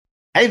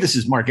Hey, this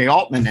is Mark A.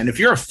 Altman, and if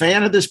you're a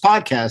fan of this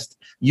podcast,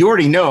 you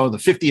already know the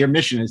 50-year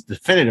mission is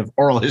definitive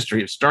oral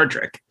history of Star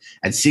Trek,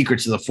 and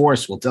Secrets of the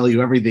Force will tell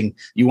you everything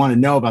you want to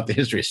know about the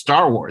history of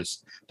Star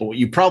Wars. But what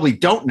you probably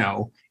don't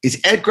know is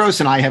Ed Gross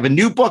and I have a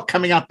new book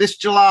coming out this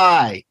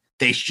July.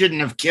 They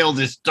Shouldn't Have Killed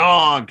His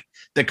Dog,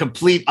 the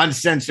complete,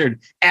 uncensored,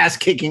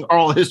 ass-kicking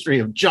oral history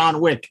of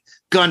John Wick,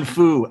 Gun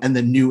Fu, and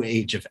the new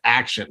age of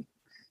action.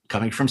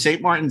 Coming from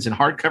St. Martin's in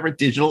hardcover,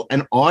 digital,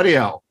 and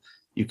audio.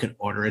 You can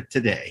order it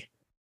today.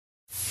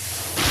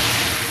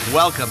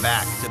 Welcome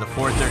back to the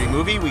 430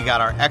 Movie. We got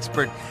our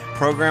expert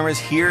programmers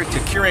here to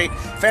curate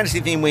fantasy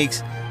theme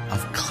weeks of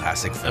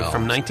classic films.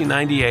 From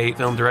 1998,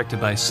 film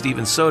directed by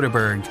Steven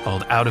Soderbergh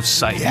called Out of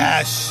Sight.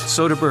 Yes.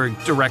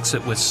 Soderbergh directs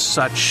it with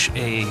such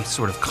a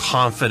sort of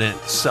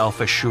confident,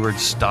 self-assured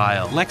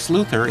style. Lex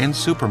Luthor in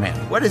Superman.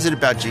 What is it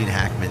about Gene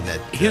Hackman that...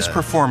 His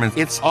performance,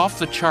 it's off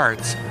the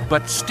charts,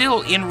 but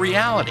still in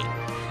reality.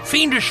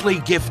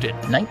 Fiendishly gifted.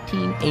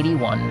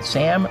 1981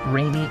 Sam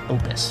Raimi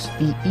opus,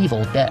 The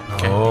Evil Dead.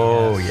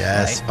 Oh,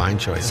 yes. Right? Fine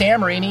choice.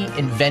 Sam Raimi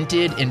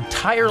invented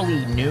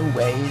entirely new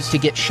ways to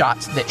get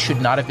shots that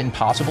should not have been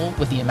possible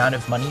with the amount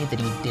of money that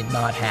he did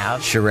not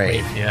have.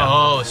 Charade. Yeah.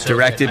 Oh, so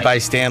Directed good. by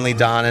Stanley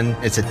Donen.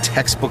 It's a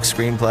textbook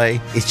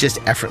screenplay. It's just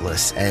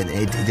effortless, and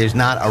there's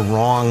not a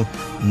wrong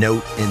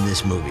note in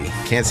this movie.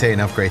 Can't say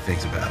enough great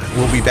things about it.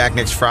 We'll be back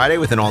next Friday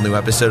with an all-new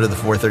episode of the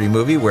 430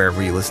 Movie,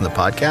 wherever you listen to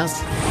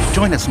podcasts.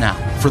 Join us now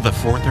for the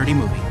 430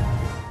 Movie.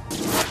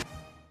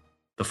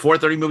 The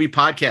 430 Movie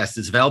Podcast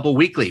is available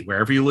weekly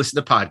wherever you listen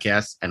to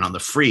podcasts and on the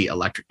free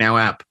Electric Now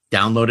app.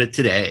 Download it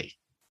today.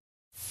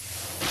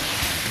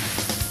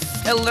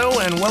 Hello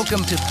and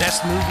welcome to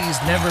Best Movies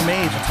Never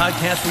Made, the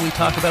podcast where we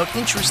talk about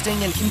interesting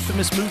and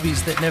infamous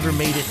movies that never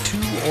made it to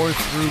or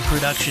through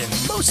production.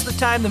 Most of the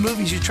time, the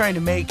movies you're trying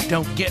to make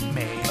don't get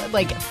made.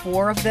 Like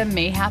 4 of them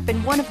may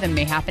happen, 1 of them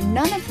may happen,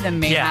 none of them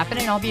may happen,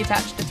 and I'll be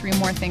attached to 3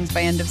 more things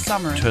by end of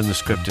summer. Turn the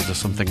script into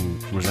something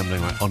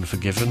resembling like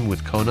Unforgiven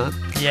with Conan.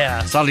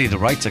 Yeah. Sadly, the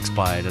rights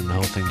expired and the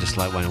whole thing just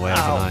like went away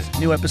overnight.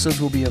 New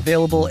episodes will be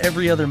available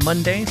every other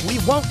Monday. We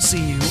won't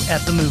see you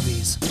at the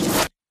movies.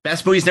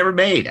 Best Movies Never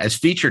Made, as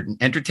featured in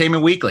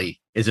Entertainment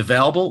Weekly, is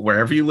available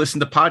wherever you listen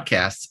to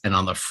podcasts and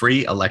on the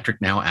free Electric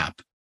Now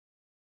app.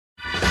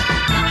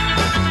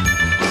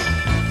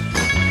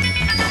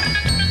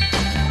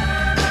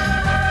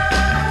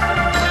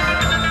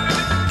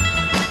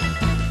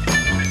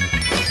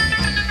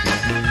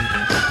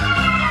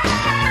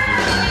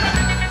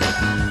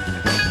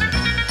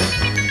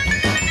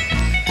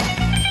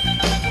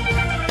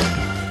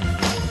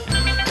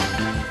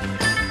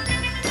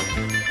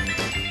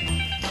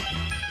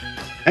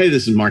 Hey,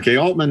 this is Mark A.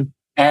 Altman.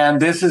 And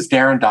this is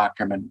Darren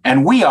Dockerman.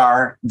 And we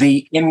are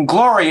the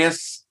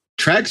Inglorious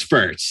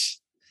Treksperts.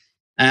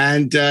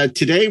 And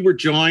today we're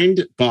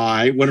joined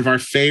by one of our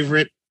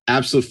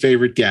absolute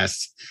favorite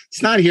guests.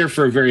 He's not here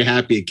for a very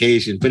happy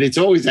occasion, but it's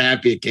always a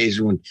happy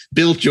occasion when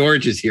Bill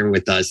George is here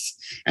with us.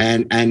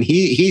 And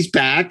he's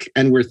back,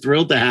 and we're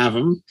thrilled to have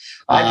him.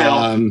 Hi,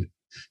 Bill.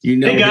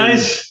 Hey,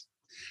 guys.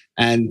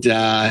 And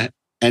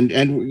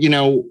you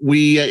know,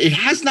 it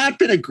has not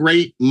been a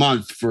great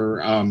month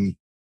for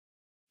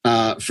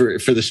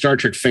the Star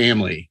Trek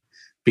family,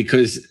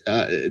 because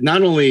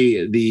not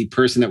only the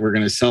person that we're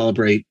going to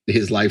celebrate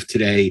his life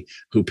today,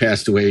 who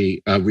passed away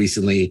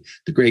recently,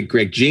 the great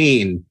Greg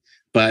JEIN,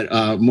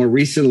 but more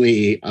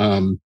recently,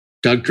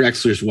 Doug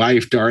Drexler's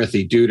wife,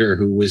 Dorothy Duder,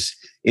 who was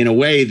in a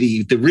way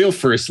the real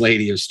first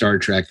lady of Star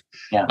Trek,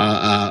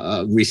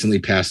 recently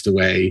passed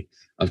away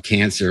of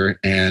cancer.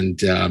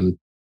 And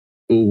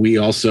we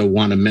also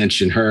want to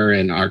mention her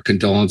and our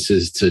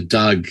condolences to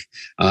Doug.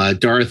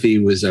 Dorothy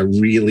was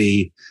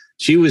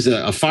she was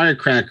a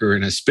firecracker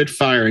and a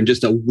spitfire and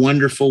just a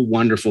wonderful,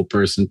 wonderful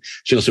person.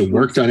 She also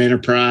worked on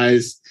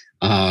Enterprise.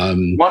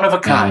 One of a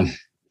kind.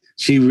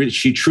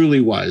 She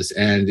truly was.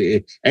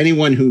 And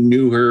anyone who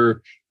knew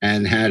her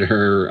and had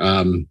her,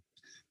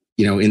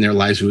 in their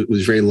lives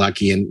was very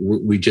lucky. And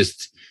we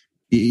just,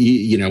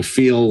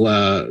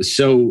 feel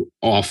so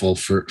awful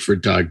for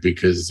Doug,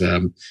 because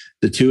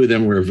the two of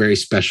them were a very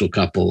special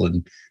couple.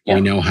 And we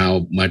know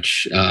how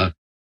much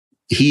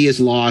he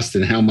has lost,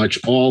 and how much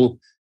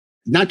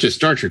not just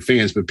Star Trek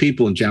fans, but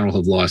people in general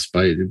have lost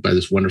by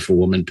this wonderful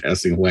woman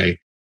passing away.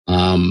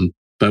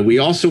 But we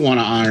also want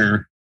to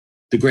honor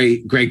the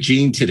great Greg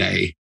JEIN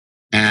today.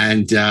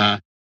 And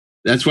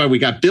that's why we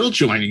got Bill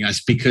joining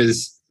us,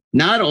 because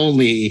not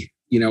only,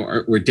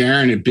 were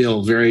Darren and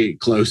Bill very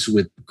close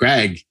with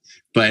Greg,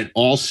 but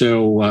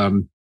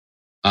also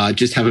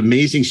just have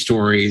amazing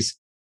stories.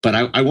 But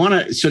I want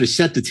to sort of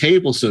set the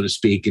table, so to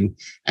speak,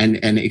 and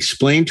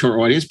explain to our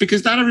audience,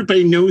 because not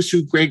everybody knows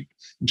who Greg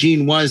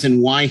JEIN was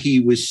and why he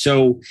was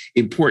so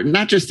important,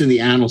 not just in the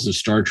annals of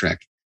Star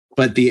Trek,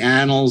 but the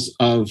annals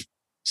of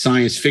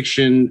science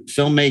fiction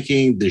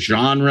filmmaking, the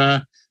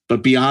genre.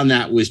 But beyond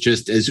that was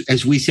just,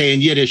 as we say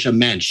in Yiddish, a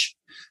mensch.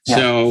 Yeah.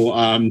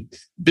 So,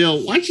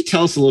 Bill, why don't you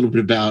tell us a little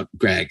bit about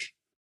Greg?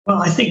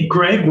 Well, I think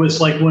Greg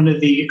was like one of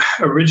the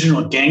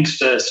original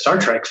gangsta Star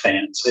Trek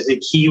fans. I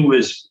think he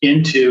was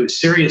into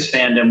serious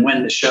fandom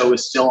when the show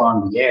was still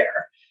on the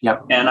air.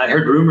 Yep. And I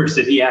heard rumors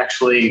that he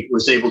actually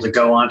was able to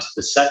go onto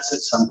the sets at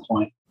some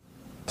point.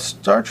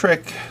 Star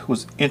Trek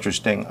was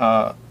interesting.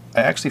 I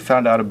actually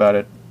found out about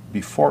it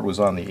before it was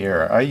on the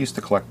air. I used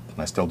to collect,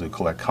 and I still do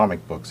collect,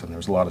 comic books, and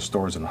there's a lot of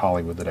stores in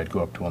Hollywood that I'd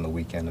go up to on the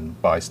weekend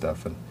and buy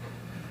stuff. And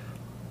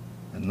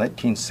in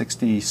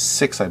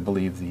 1966, I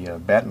believe, the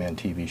Batman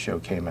TV show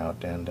came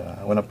out, and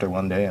I went up there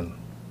one day and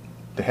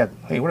they had,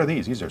 hey, what are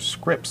these? These are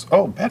scripts.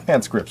 Oh,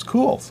 Batman scripts,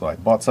 cool. So I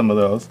bought some of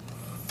those.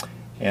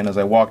 And as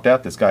I walked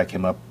out, this guy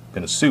came up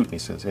in a suit and he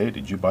says, hey,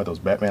 did you buy those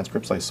Batman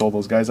scripts I sold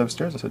those guys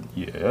upstairs? I said,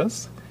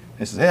 yes. And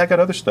he says, hey, I got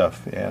other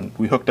stuff. And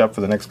we hooked up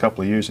for the next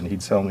couple of years, and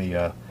he'd sell me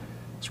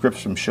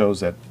scripts from shows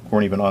that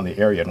weren't even on the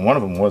air yet. And one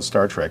of them was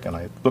Star Trek. And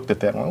I looked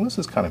at that and, well, this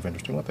is kind of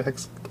interesting. What the heck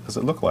does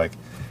it look like?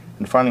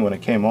 And finally, when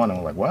it came on, I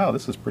was like, wow,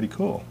 this is pretty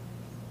cool.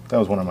 That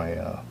was one of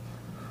my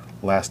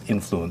last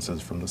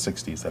influences from the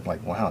 60s. That,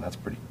 like, wow, that's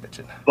pretty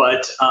bitchin'.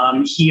 But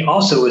he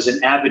also was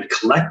an avid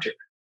collector.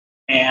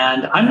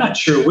 And I'm not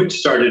sure which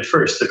started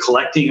first, the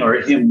collecting or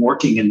him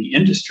working in the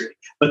industry.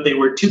 But they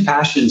were two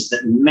passions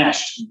that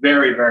meshed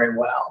very, very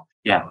well.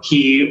 Yeah.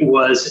 He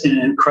was an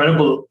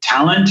incredible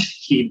talent.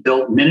 He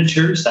built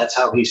miniatures. That's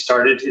how he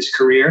started his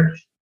career.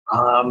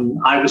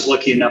 I was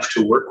lucky enough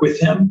to work with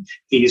him.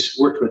 He's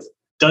worked with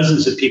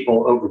dozens of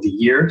people over the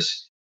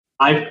years.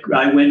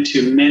 I went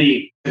to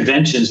many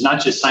conventions,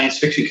 not just science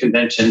fiction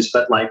conventions,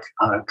 but like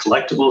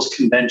collectibles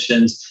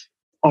conventions,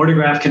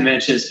 autograph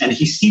conventions, and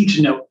he seemed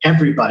to know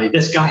everybody.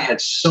 This guy had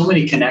so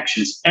many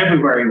connections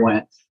everywhere he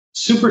went.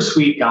 Super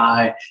sweet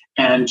guy,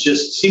 and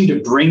just seemed to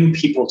bring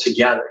people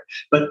together.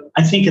 But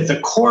I think at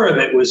the core of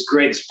it was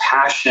Greg's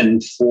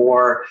passion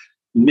for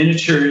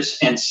miniatures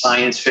and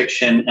science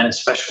fiction, and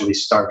especially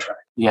Star Trek.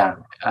 Yeah,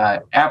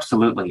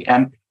 absolutely.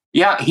 And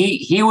yeah,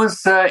 he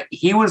was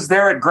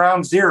there at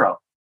ground zero.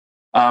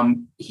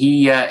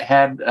 He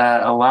had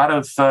a lot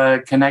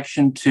of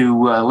connection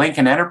to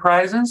Lincoln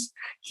Enterprises.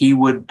 He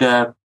would,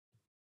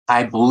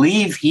 I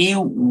believe, he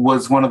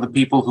was one of the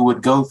people who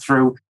would go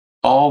through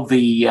all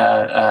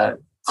the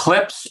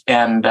clips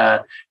and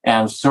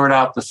sort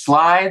out the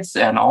slides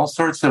and all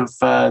sorts of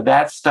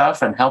that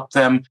stuff, and help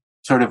them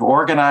sort of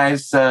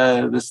organize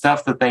the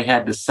stuff that they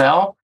had to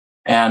sell.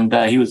 And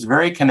he was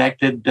very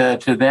connected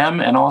to them,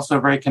 and also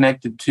very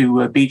connected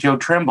to B. Joe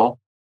Trimble,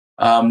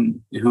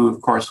 who,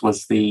 of course,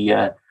 was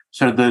the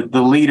sort of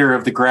the leader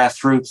of the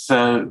grassroots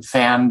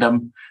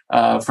fandom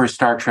for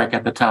Star Trek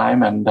at the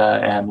time,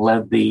 and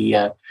led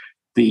the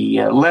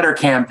letter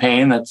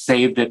campaign that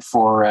saved it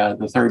for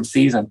the third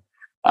season.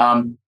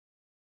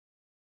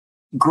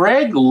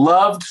 Greg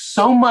loved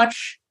so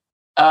much,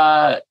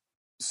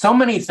 so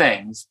many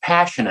things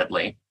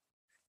passionately.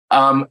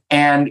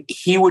 And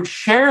he would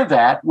share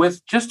that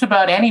with just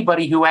about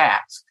anybody who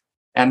asked,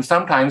 and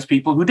sometimes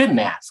people who didn't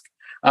ask.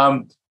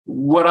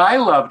 What I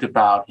loved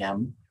about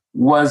him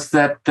was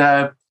that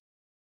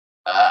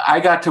I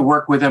got to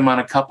work with him on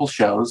a couple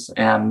shows,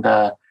 and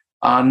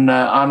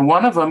on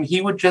one of them, he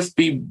would just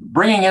be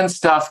bringing in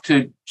stuff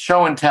to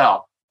show and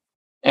tell,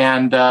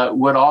 and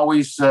would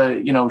always,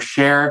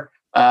 share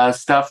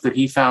stuff that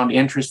he found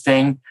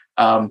interesting.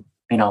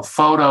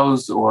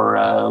 Photos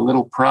or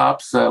little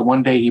props.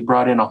 One day he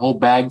brought in a whole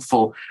bag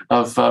full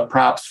of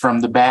props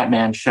from the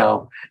Batman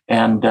show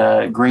and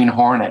Green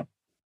Hornet.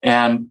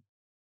 And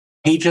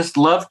he just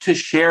loved to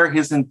share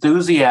his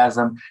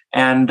enthusiasm.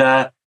 And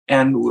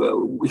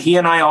he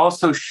and I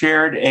also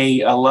shared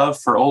a love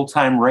for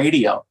old-time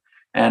radio.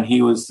 And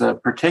he was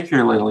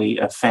particularly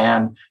a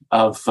fan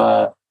of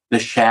The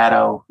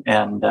Shadow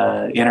and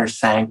Inner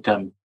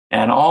Sanctum,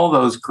 and all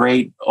those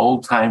great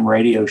old-time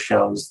radio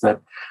shows that,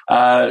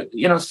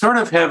 sort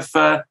of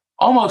have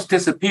almost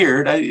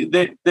disappeared.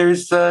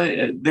 There's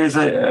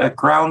a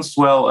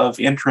groundswell of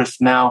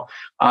interest now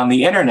on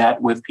the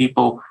internet with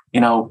people,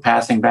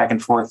 passing back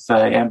and forth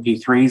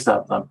MP3s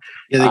of them.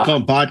 Yeah, they call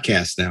them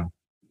podcasts now.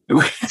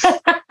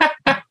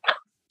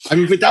 I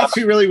mean, but that's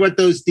really what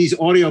these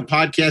audio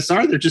podcasts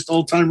are. They're just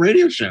old-time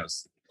radio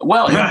shows.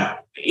 Well,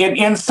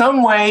 in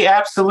some way,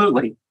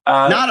 absolutely.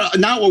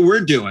 Not what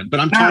we're doing,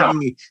 but I'm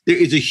talking. There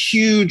is a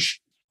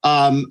huge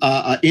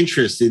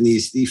interest in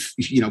these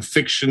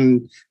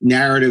fiction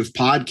narrative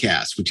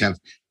podcasts, which have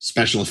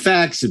special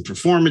effects and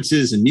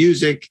performances and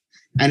music,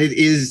 and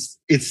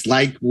it's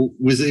like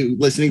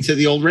listening to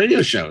the old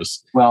radio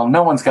shows. Well,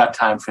 no one's got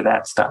time for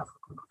that stuff.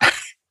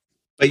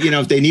 But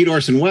if they need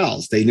Orson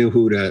Welles, they know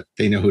who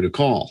to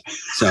call.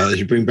 So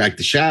you bring back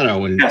The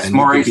Shadow, and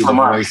Maurice the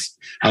Lamar. voice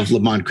of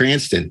Lamont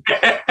Cranston.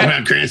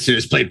 Lamont Cranston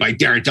is played by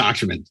Darren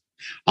Dochterman.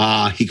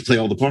 He could play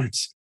all the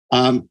parts.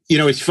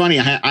 It's funny.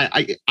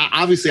 I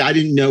obviously I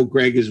didn't know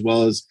Greg as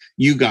well as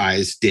you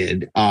guys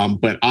did,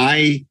 but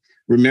I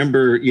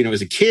remember,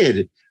 as a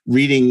kid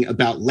reading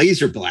about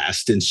Laser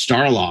Blast and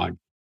Starlog,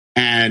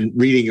 and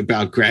reading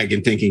about Greg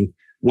and thinking,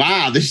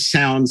 wow, this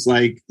sounds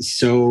like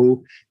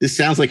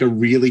a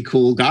really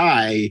cool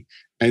guy,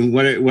 and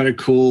what a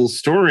cool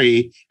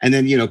story. And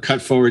then,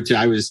 cut forward to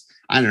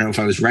I I don't know if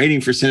I was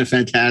writing for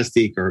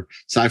Cinefantastique or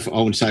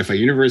owned Sci-Fi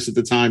Universe at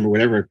the time or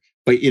whatever.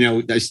 But,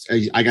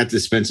 I got to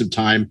spend some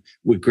time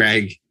with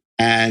Greg.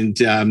 And,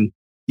 one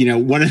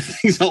of the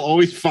things I'll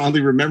always fondly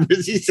remember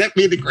is he sent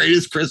me the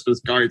greatest Christmas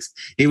cards.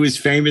 He was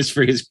famous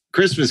for his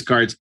Christmas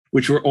cards,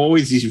 which were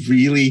always these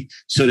really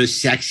sort of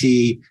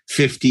sexy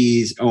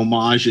 50s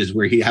homages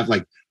where he'd have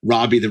like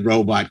Robbie the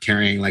robot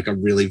carrying like a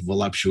really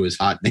voluptuous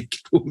hot naked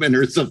woman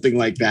or something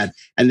like that.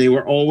 And they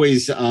were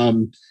always,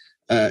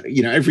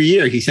 every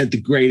year he sent the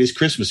greatest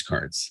Christmas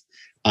cards.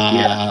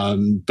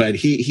 But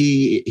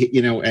he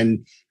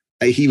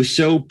was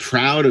so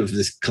proud of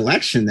this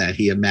collection that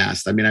he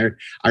amassed. I mean,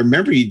 I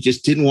remember he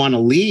just didn't want to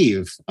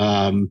leave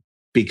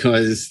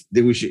because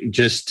there was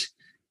just,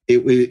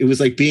 it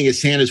was like being at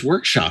Santa's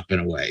workshop in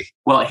a way.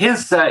 Well,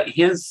 his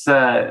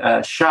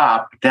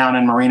shop down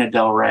in Marina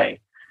Del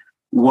Rey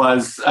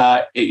was,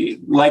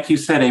 like you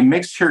said, a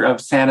mixture of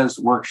Santa's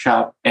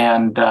workshop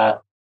and,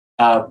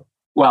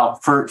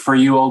 for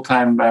you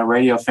old-time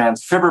radio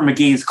fans, Fibber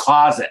McGee's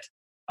closet.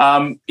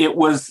 It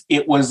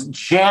was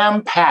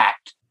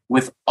jam-packed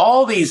with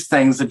all these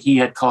things that he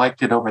had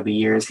collected over the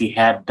years. He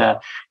had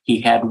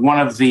one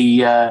of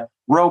the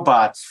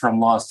robots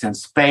from Lost in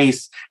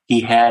Space.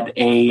 He had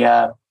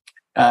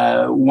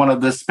one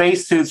of the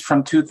spacesuits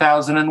from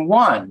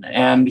 2001,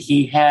 and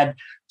he had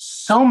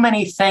so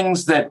many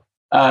things that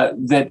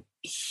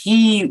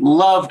he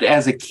loved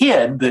as a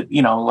kid. That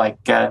like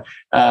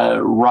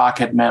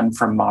rocket men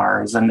from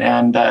Mars and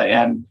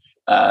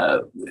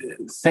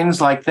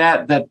things like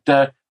that.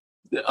 That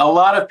a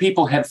lot of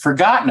people had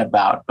forgotten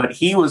about, but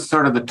he was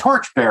sort of the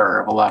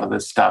torchbearer of a lot of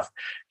this stuff.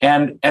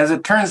 And as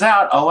it turns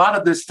out, a lot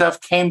of this stuff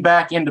came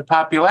back into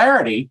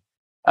popularity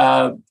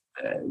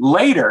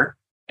later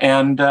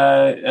and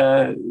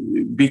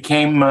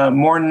became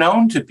more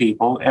known to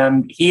people.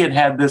 And he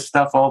had this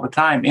stuff all the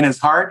time in his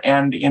heart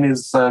and in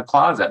his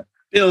closet.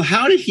 Bill,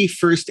 how did he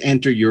first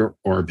enter your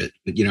orbit?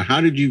 How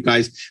did you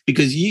guys,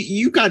 because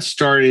you got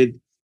started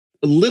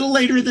a little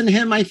later than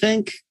him, I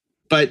think.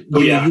 But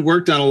you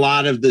worked on a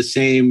lot of the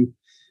same,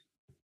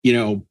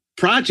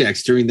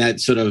 projects during that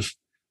sort of,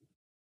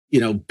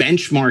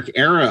 benchmark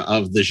era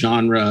of the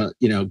genre,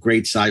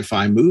 great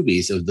sci-fi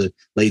movies of the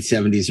late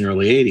 70s and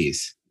early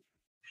 80s.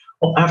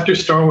 Well, after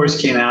Star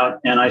Wars came out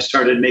and I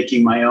started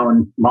making my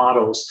own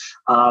models,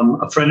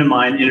 a friend of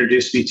mine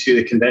introduced me to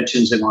the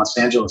conventions in Los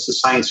Angeles, the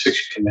science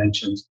fiction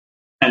conventions.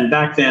 And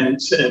back then,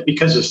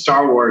 because of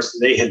Star Wars,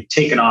 they had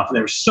taken off and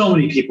there were so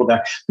many people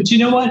there. But you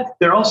know what?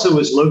 There also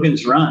was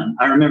Logan's Run.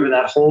 I remember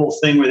that whole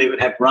thing where they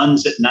would have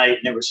runs at night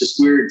and there was this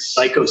weird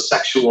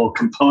psychosexual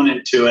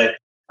component to it.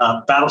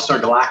 Battlestar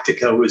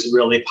Galactica was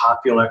really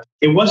popular.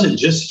 It wasn't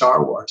just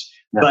Star Wars,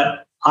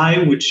 but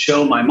I would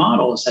show my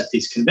models at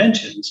these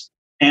conventions.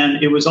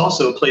 And it was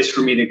also a place for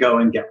me to go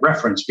and get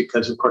reference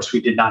because, of course, we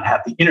did not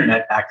have the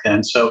internet back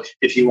then. So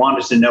if you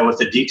wanted to know what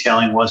the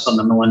detailing was on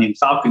the Millennium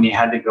Falcon, you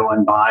had to go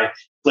and buy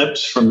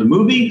clips from the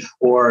movie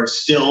or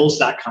stills,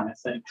 that kind of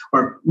thing,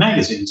 or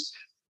magazines.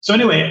 So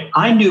anyway,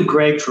 I knew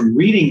Greg from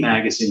reading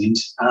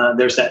magazines.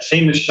 There's that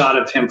famous shot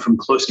of him from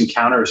Close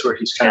Encounters where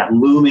he's kind of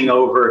looming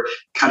over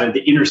kind of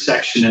the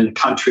intersection in the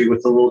country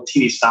with the little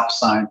teeny stop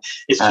sign.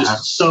 It's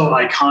just so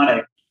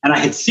iconic. And I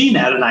had seen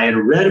that and I had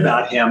read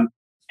about him.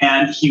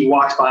 And he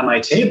walked by my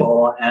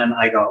table and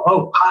I go,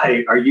 "Oh,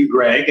 hi, are you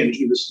Greg?" And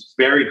he was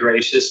very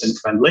gracious and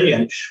friendly.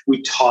 And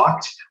we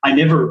talked. I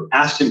never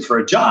asked him for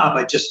a job.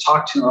 I just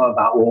talked to him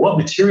about, well, what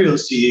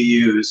materials do you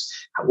use?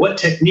 What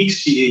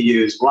techniques do you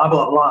use? Blah,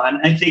 blah, blah.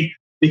 And I think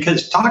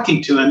because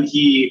talking to him,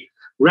 he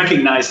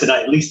recognized that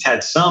I at least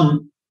had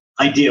some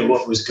idea of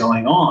what was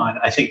going on.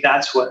 I think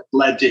that's what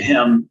led to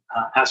him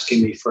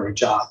asking me for a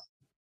job.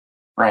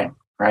 Right.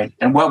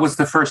 And what was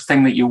the first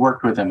thing that you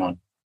worked with him on?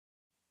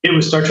 It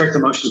was Star Trek: The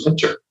Motion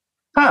Picture,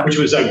 which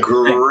was a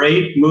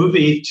great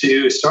movie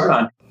to start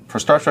on. For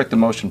Star Trek: The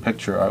Motion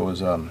Picture, I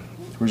was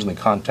originally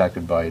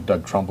contacted by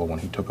Doug Trumbull when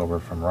he took over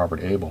from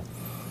Robert Abel.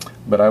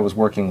 But I was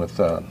working with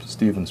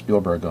Steven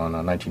Spielberg on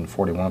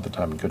 1941 at the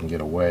time and couldn't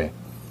get away.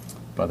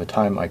 By the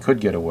time I could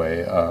get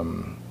away,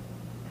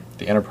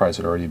 the Enterprise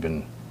had already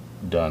been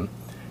done,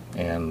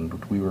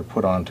 and we were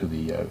put onto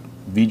the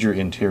V'ger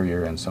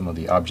interior and some of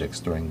the objects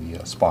during the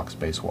Spock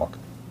spacewalk.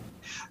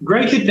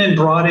 Greg had been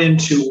brought in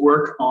to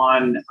work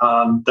on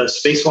the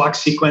spacewalk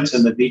sequence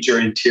and the V'ger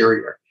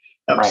interior.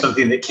 That was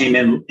something that came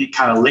in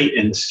kind of late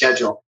in the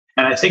schedule.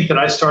 And I think that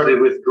I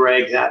started with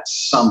Greg that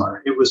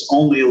summer. It was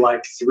only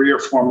like 3 or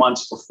 4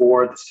 months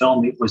before the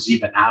film was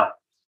even out.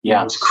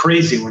 Yeah, it was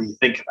crazy when you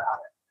think about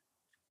it.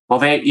 Well,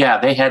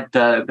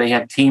 they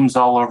had teams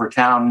all over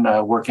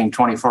town working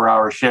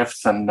 24-hour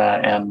shifts and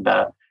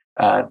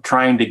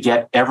trying to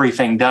get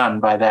everything done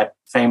by that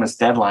famous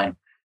deadline.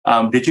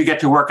 Did you get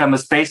to work on the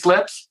space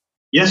lips?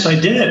 Yes, I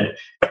did.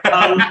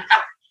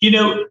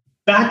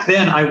 Back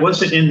then I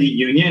wasn't in the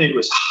union. It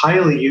was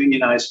highly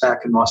unionized back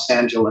in Los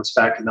Angeles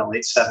back in the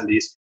late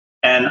 70s.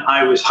 And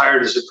I was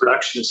hired as a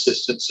production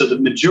assistant. So the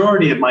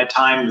majority of my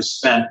time was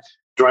spent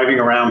driving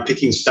around,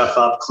 picking stuff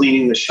up,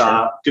 cleaning the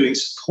shop, doing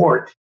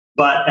support.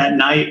 But at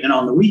night and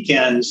on the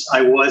weekends,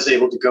 I was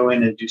able to go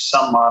in and do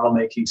some model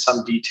making,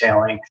 some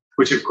detailing,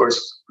 which of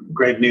course,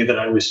 Greg knew that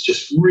I was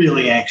just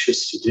really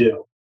anxious to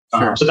do.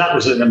 Sure. So that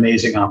was an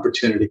amazing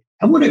opportunity.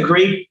 And what a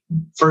great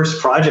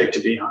first project to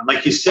be on.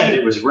 Like you said,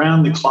 it was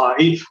round the clock.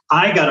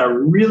 I got a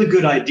really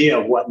good idea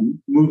of what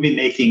movie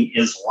making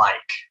is like.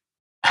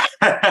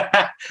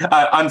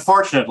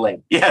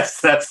 Unfortunately,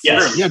 yes, that's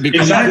true. Yeah,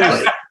 because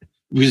exactly.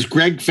 Because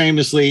Greg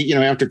famously,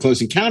 after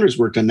Close Encounters,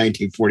 worked on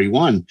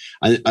 1941,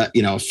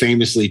 a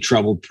famously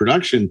troubled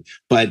production.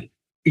 But,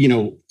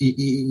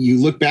 you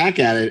look back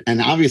at it,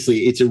 and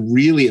obviously it's a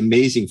really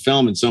amazing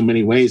film in so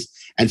many ways.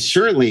 And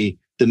certainly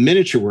the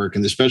miniature work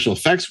and the special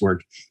effects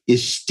work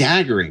is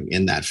staggering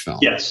in that film.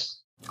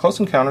 Yes. Close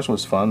Encounters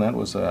was fun. That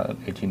was an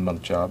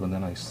 18-month job. And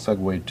then I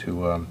segued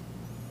to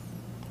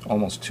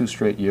almost 2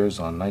 straight years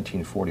on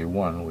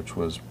 1941, which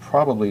was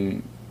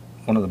probably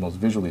one of the most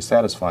visually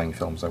satisfying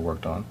films I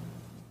worked on.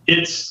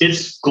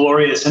 It's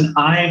glorious. And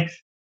I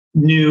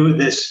knew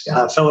this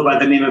fellow by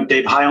the name of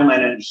Dave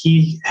Heilman, and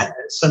he had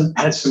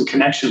some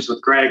connections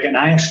with Greg. And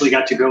I actually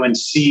got to go and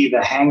see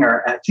the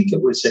hangar. I think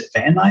it was at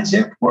Van Nuys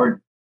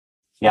Airport,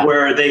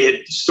 where they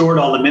had stored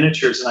all the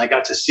miniatures. And I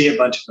got to see a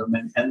bunch of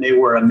them, and they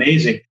were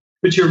amazing.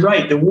 But you're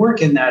right. The work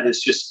in that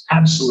is just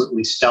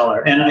absolutely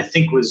stellar. And I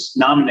think was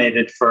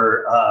nominated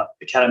for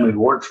Academy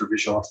Award for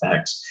visual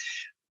effects.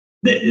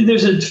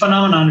 There's a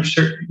phenomenon, I'm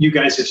sure you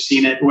guys have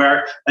seen it,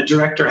 where a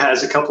director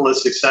has a couple of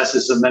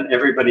successes and then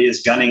everybody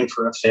is gunning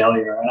for a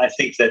failure. And I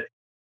think that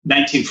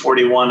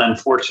 1941,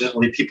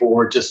 unfortunately, people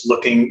were just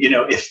looking,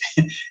 if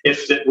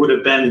it would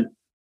have been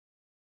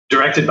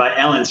directed by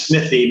Alan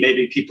Smithy,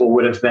 maybe people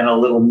would have been a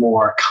little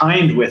more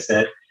kind with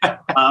it.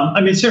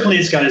 Certainly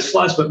it's got its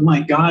flaws, but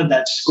my God,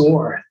 that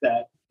score,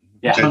 that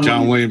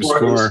John Williams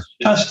score is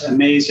just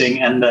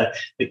amazing, and the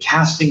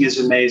casting is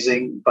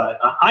amazing. But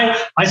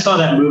I saw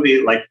that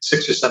movie like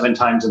 6 or 7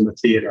 times in the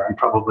theater. I'm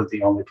probably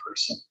the only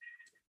person.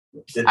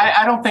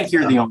 I don't think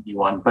you're the only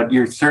one, but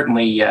you're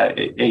certainly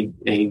a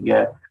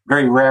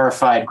very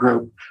rarefied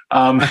group.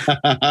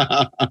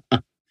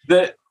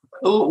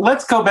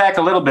 Let's go back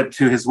a little bit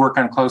to his work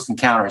on Close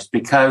Encounters,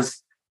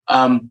 because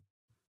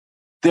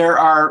there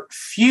are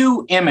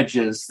few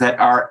images that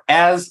are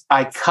as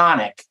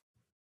iconic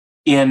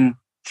in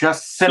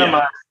just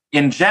cinema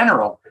in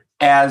general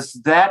as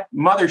that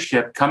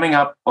mothership coming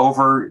up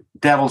over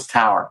Devil's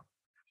Tower.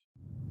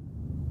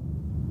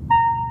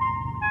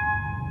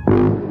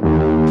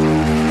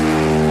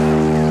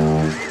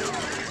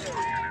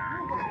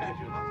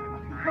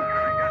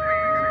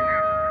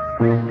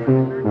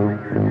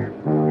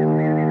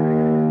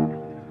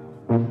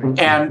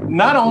 And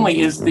not only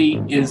is the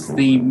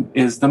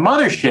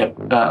mothership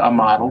a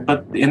model,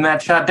 but in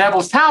that shot,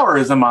 Devil's Tower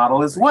is a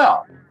model as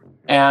well.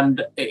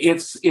 And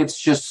it's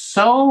just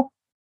so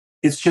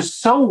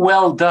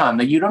well done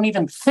that you don't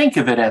even think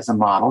of it as a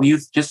model. You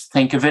just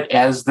think of it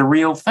as the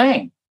real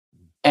thing.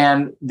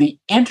 And the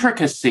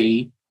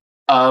intricacy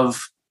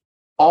of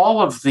all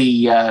of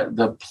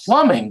the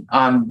plumbing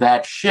on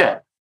that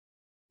ship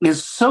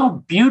is so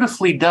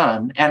beautifully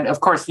done. And of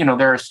course,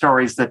 there are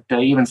stories that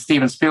even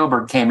Steven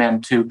Spielberg came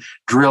in to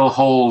drill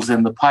holes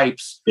in the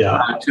pipes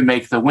to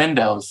make the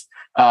windows.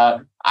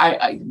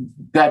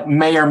 That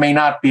may or may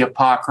not be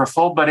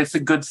apocryphal, but it's a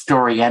good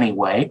story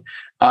anyway.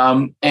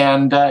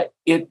 The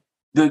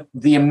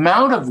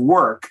amount of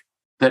work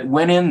that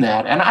went in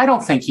that, and I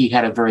don't think he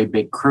had a very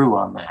big crew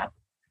on that,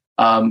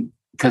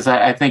 because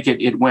I think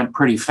it went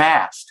pretty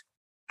fast,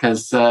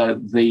 because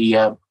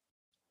the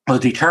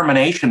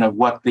determination of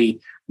what the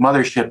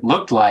mothership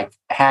looked like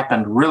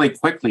happened really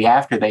quickly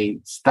after they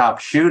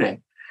stopped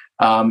shooting,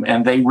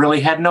 and they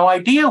really had no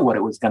idea what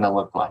it was going to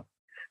look like.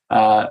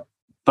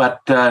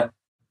 But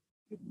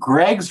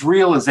Greg's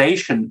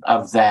realization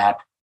of that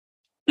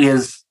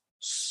is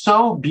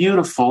so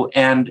beautiful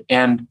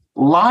and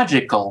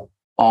logical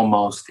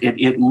almost.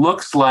 It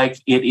looks like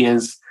it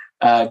is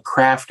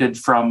crafted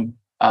from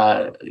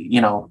out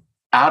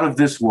of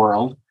this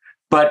world,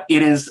 but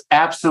it is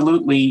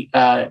absolutely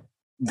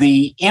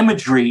the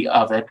imagery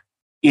of it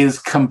is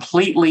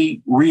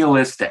completely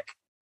realistic,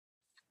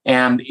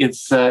 and it's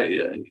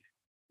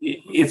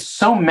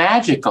so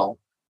magical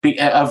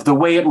of the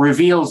way it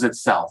reveals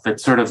itself. It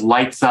sort of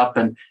lights up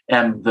and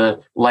the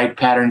light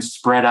patterns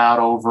spread out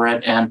over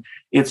it. And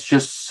it's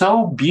just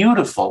so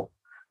beautiful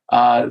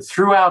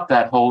throughout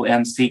that whole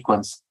end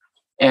sequence.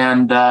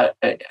 And I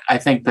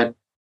think that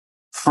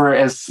for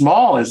as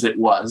small as it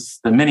was,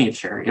 the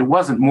miniature, it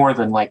wasn't more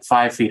than like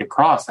 5 feet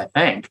across, I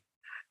think.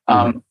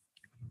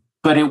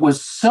 But it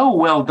was so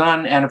well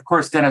done. And of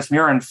course, Dennis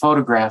Muren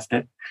photographed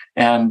it,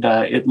 and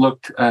it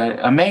looked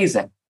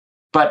amazing.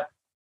 But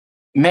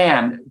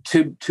man,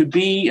 to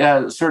be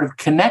sort of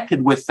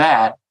connected with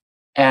that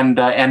and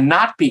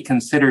not be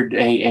considered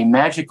a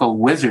magical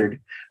wizard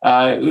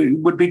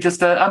would be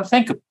just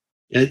unthinkable.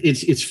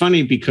 It's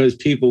funny because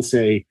people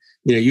say,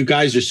 you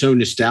guys are so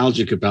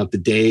nostalgic about the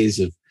days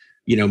of,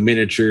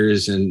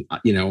 miniatures and,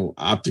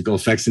 optical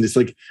effects. And it's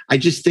like, I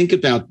just think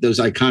about those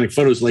iconic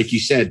photos, like you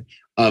said,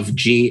 of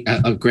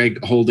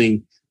Greg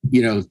holding,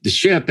 the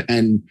ship,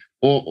 and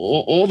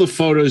all the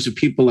photos of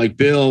people like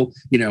Bill,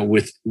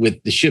 with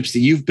the ships that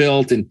you've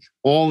built, and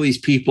all these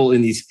people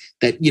in these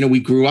that we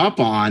grew up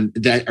on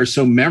that are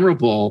so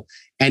memorable.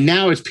 And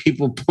now it's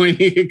people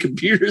pointing at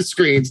computer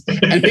screens,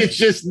 and it's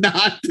just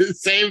not the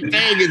same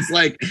thing. It's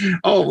like,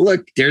 oh,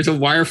 look, there's a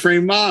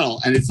wireframe model.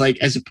 And it's like,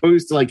 as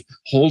opposed to like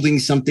holding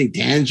something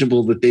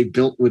tangible that they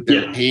built with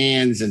their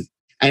hands. And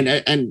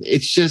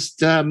it's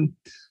just,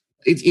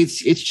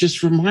 it's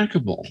just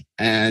remarkable.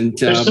 And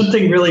there's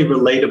something really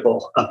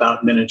relatable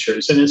about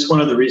miniatures. And it's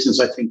one of the reasons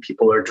I think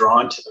people are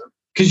drawn to them,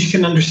 because you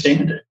can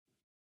understand it.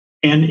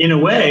 And in a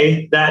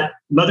way, that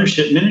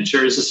mothership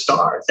miniature is a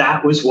star.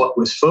 That was what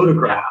was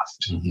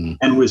photographed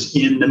and was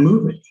in the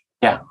movie.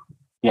 Yeah.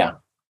 Yeah.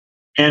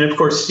 And of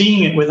course,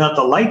 seeing it without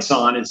the lights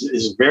on is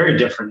a very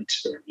different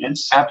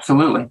experience.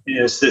 Absolutely.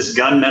 It's this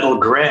gunmetal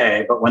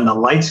gray, but when the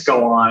lights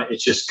go on, it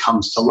just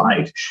comes to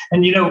life.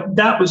 And,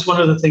 that was one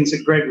of the things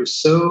that Greg was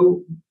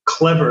so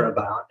clever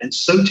about and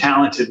so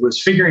talented, was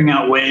figuring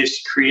out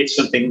ways to create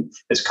something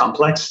as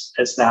complex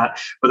as that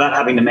without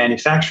having to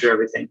manufacture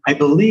everything. I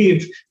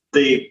believe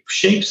the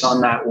shapes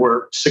on that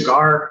were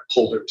cigar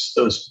holders.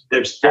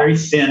 There's very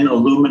thin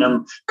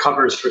aluminum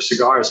covers for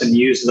cigars, and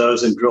use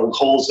those and drilled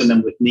holes in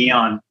them with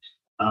neon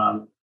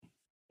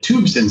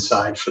tubes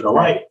inside for the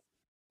light.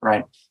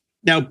 Right.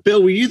 Now,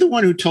 Bill, were you the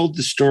one who told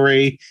the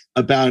story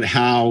about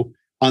how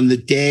on the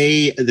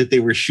day that they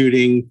were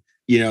shooting,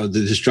 the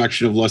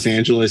destruction of Los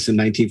Angeles in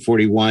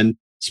 1941,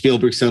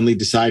 Spielberg suddenly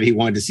decided he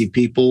wanted to see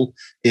people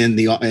in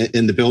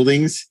the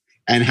buildings,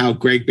 and how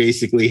Greg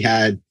basically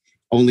had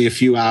only a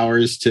few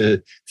hours to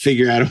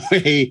figure out a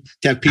way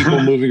to have people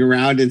moving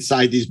around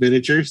inside these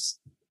miniatures?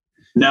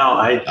 No,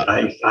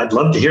 I'd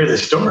love to hear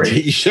this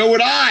story. So would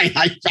I.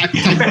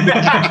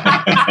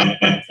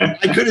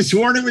 I could have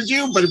sworn it was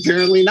you, but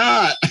apparently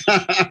not.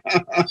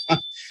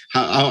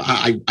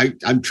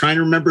 I'm trying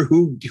to remember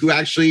who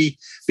actually,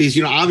 because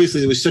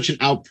obviously there was such an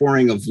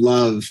outpouring of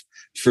love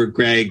for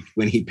Greg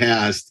when he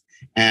passed,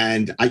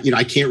 and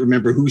I can't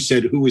remember who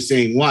was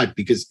saying what,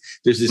 because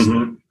there's this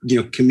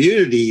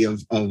community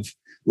of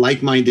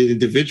like-minded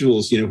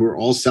individuals, who are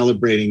all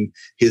celebrating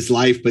his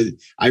life. But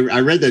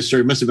I read that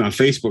story, it must have been on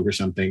Facebook or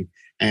something.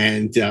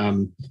 And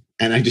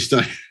I just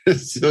thought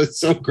it's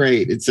so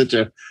great. It's such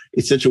a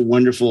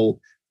wonderful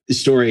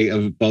story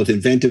of both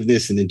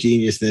inventiveness and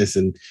ingeniousness.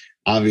 And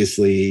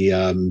obviously,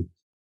 that's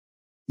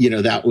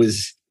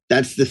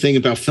the thing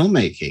about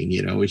filmmaking.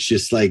 It's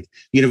just like,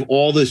 you have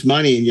all this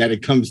money, and yet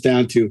it comes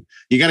down to,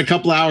 you got a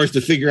couple hours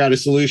to figure out a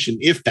solution,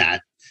 if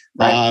that.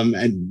 Right.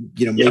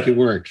 Make it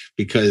work,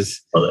 because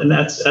and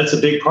that's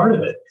a big part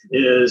of it,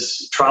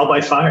 is trial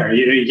by fire.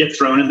 You get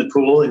thrown in the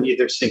pool and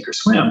either sink or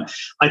swim.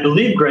 I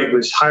believe Greg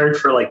was hired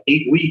for like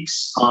 8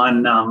 weeks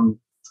on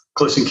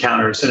Close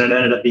Encounters, and it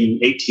ended up being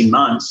 18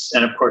 months.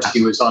 And of course,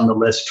 he was on the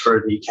list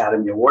for the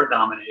Academy Award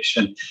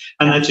nomination.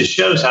 And that just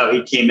shows how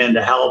he came in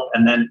to help,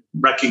 and then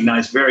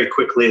recognized very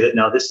quickly that,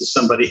 no, this is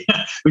somebody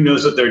who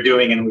knows what they're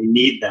doing, and we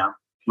need them.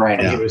 Right.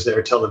 And he was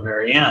there till the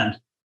very end.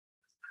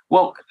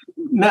 Well,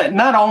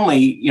 not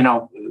only,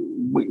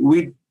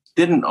 we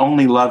didn't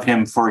only love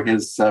him for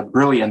his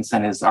brilliance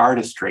and his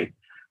artistry,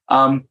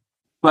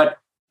 but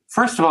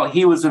first of all,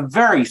 he was a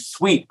very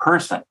sweet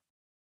person.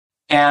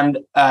 And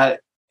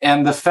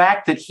the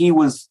fact that he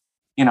was,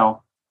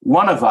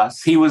 one of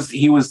us, he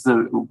was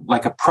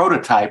like a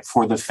prototype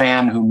for the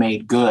fan who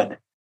made good,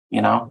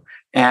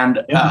 and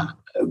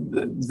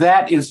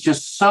that is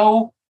just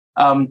so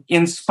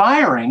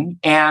inspiring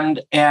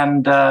and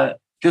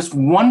just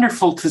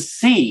wonderful to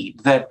see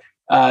that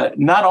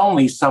not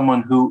only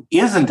someone who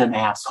isn't an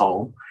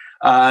asshole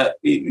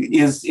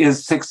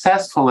is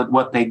successful at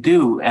what they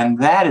do, and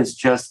that is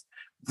just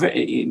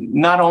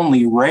not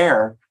only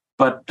rare,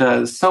 but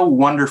so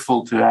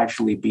wonderful to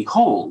actually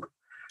behold.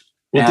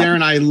 Well,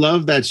 Darren, I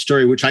love that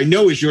story, which I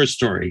know is your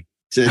story.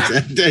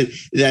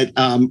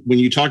 That when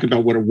you talk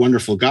about what a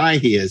wonderful guy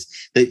he is,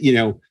 that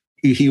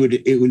it would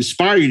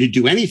inspire you to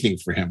do anything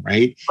for him,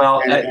 right?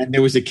 Well, and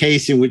there was a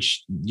case in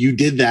which you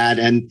did that,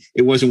 and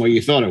it wasn't what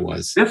you thought it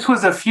was. This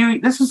was a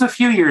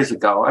few years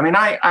ago. I mean,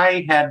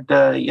 I had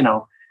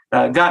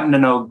gotten to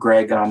know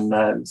Greg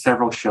on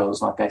several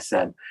shows, like I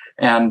said,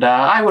 and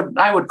I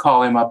would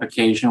call him up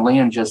occasionally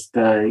and just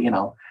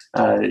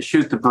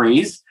shoot the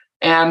breeze.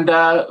 And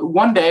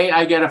one day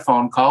I get a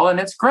phone call, and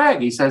it's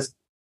Greg. He says,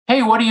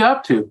 "Hey, what are you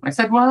up to?" I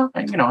said, "Well,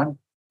 I'm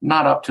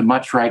not up to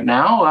much right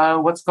now.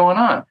 What's going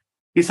on?"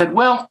 He said,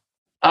 "Well,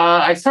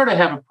 I sort of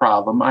have a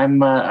problem. I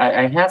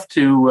have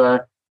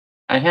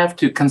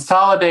to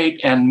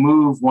consolidate and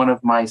move one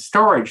of my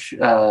storage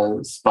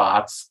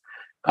spots.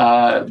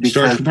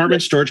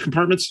 Storage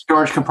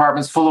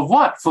compartments full of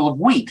what? Full of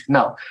wheat?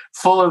 No,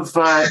 full of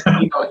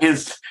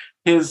his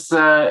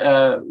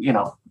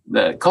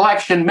the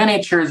collection,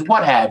 miniatures,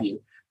 what have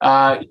you.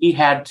 He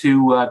had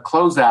to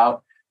close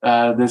out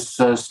this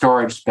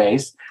storage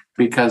space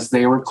because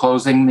they were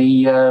closing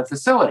the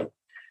facility."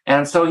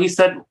 And so he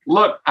said,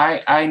 "Look,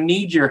 I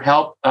need your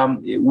help.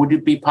 Would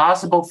it be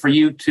possible for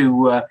you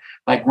to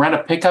rent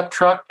a pickup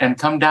truck and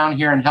come down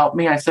here and help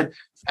me?" I said,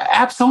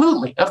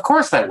 "Absolutely. Of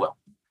course I will."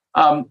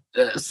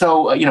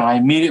 So I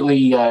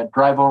immediately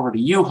drive over to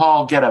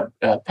U-Haul, get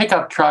a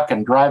pickup truck,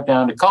 and drive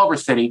down to Culver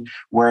City,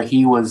 where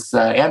he was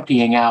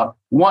emptying out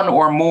one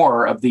or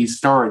more of these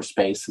storage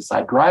spaces.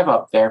 I drive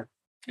up there,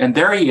 and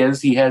there he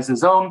is. He has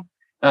his own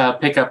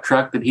pickup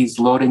truck that he's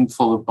loading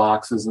full of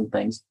boxes and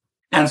things.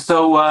 And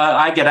so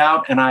I get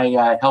out and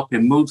I help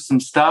him move some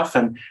stuff,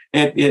 and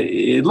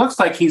it looks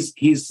like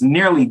he's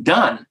nearly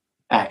done,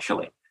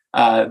 actually.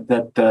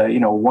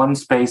 One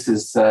space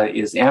is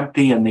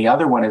empty and the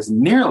other one is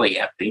nearly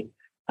empty.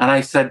 And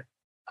I said,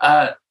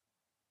 it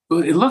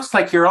looks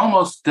like you're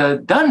almost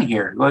done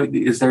here.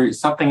 Is there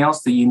something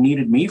else that you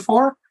needed me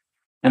for?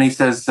 And he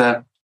says,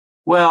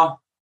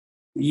 well,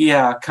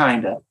 yeah,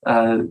 kind of.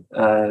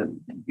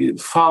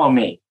 Follow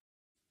me.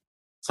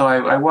 So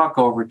I walk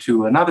over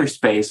to another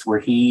space where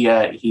he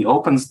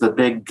opens the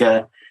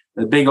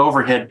big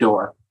overhead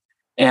door,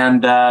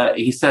 and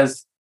he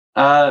says,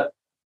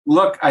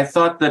 "Look, I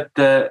thought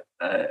that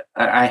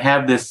I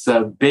have this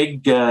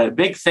big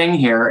thing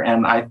here,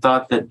 and I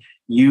thought that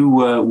you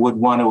would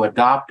want to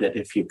adopt it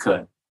if you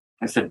could."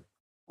 I said,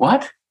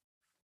 "What?"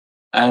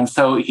 And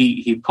so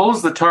he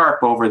pulls the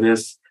tarp over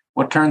this,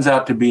 what turns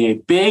out to be a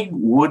big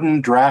wooden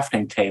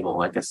drafting table,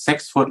 like a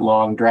 6-foot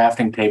long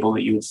drafting table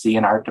that you would see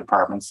in art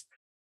departments.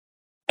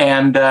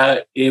 And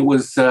it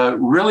was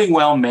really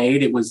well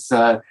made.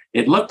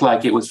 It looked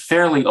like it was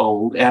fairly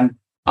old. And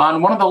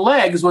on one of the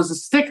legs was a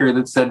sticker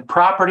that said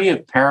 "Property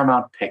of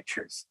Paramount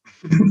Pictures."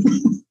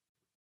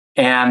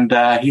 And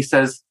he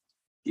says,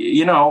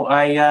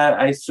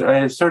 I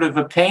sort of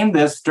obtained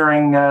this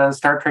during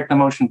Star Trek: The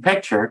Motion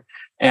Picture,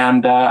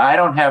 and I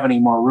don't have any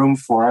more room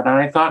for it. And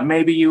I thought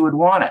maybe you would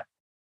want it.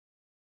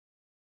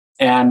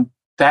 And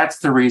that's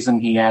the reason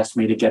he asked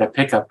me to get a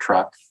pickup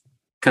truck,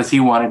 because he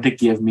wanted to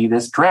give me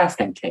this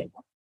drafting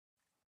table.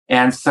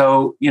 And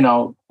so,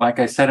 like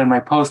I said in my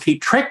post, he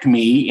tricked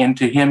me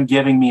into him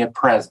giving me a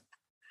present,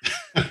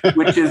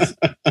 which is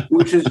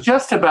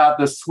just about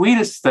the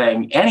sweetest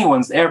thing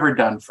anyone's ever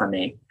done for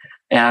me.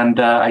 And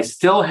I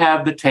still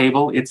have the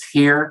table. It's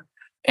here.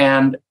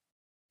 And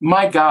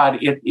my God,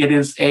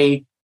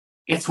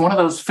 it's one of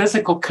those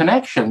physical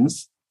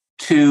connections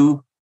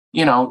to,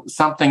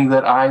 something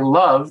that I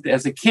loved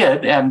as a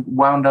kid and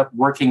wound up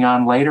working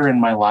on later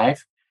in my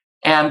life.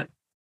 And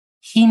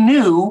he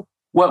knew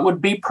what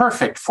would be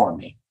perfect for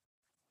me.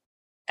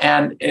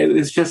 And it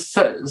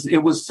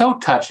was so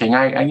touching.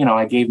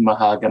 I gave him a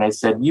hug and I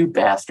said, "You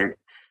bastard."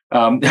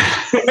 Because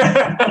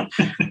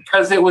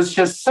it was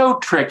just so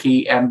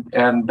tricky and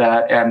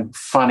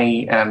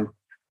funny. And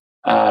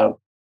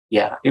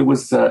it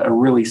was a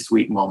really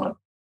sweet moment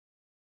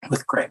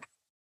with Greg.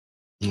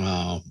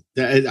 Wow.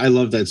 I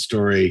love that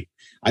story.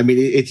 I mean,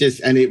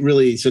 it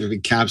really sort of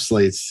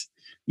encapsulates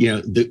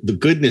the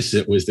goodness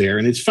that was there.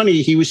 And it's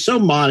funny, he was so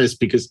modest,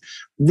 because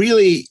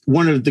really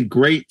one of the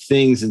great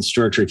things in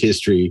Star Trek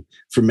history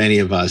for many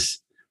of us,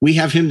 we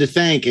have him to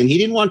thank. And he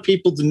didn't want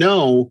people to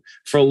know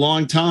for a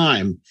long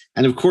time.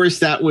 And of course,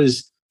 that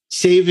was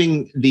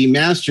saving the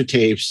master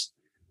tapes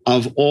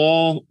of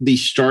all the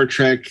Star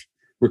Trek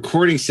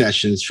recording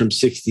sessions from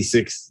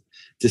 66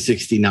 to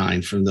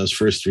 69, from those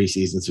first 3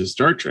 seasons of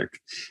Star Trek.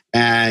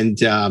 And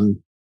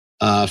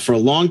for a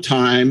long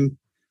time,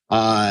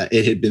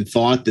 it had been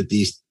thought that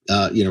these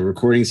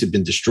recordings had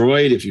been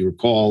destroyed. If you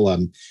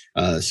recall,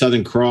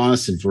 Southern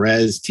Cross and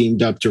Perez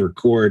teamed up to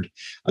record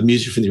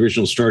music from the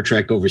original Star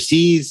Trek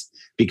overseas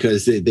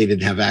because they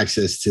didn't have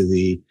access to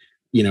the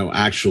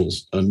actual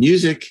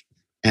music.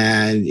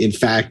 And in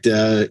fact,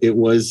 it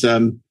was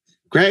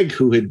Greg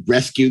who had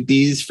rescued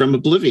these from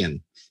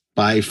oblivion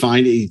by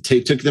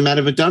took them out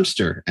of a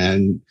dumpster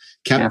and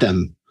kept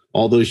them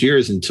all those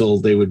years until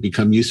they would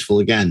become useful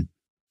again.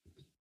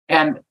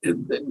 And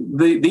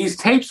these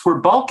tapes were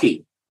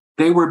bulky.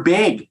 They were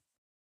big.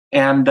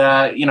 And,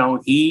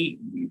 he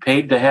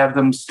paid to have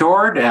them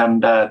stored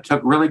and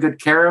took really good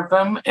care of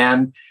them.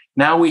 And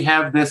now we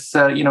have this,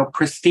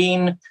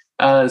 pristine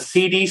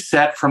CD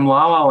set from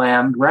La La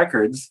Land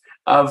Records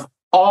of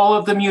all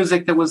of the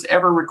music that was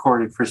ever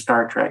recorded for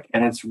Star Trek.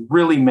 And it's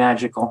really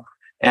magical.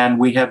 And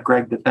we have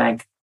Greg to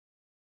thank.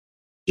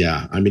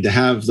 Yeah. I mean, to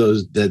have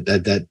those,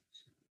 that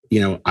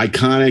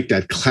iconic,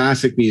 that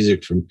classic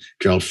music from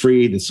Gerald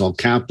Fried and Saul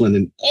Kaplan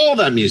and all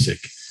that music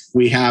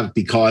we have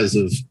because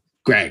of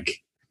Greg.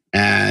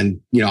 And,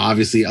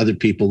 obviously other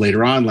people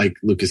later on, like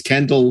Lucas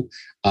Kendall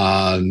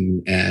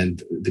and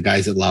the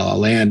guys at La La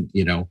Land,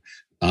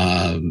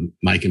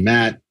 Mike and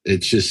Matt.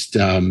 It's just,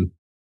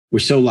 we're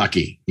so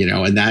lucky,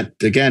 and that,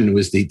 again,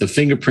 was the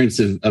fingerprints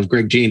of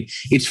Greg JEIN.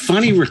 It's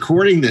funny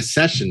recording this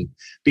session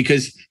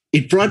because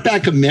it brought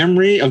back a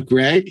memory of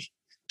Greg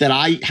that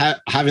I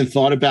haven't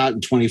thought about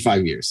in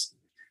 25 years.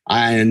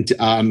 And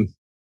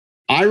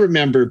I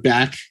remember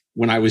back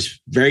when I was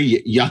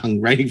very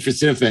young writing for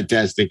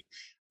Cinefantastic,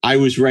 I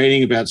was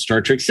writing about Star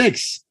Trek VI.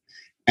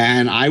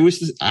 And I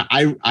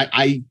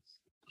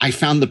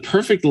found the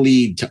perfect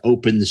lead to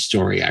open the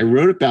story. I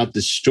wrote about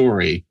this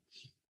story,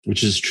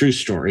 which is a true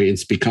story.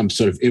 It's become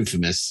sort of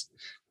infamous,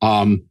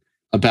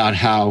 about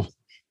how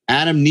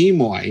Adam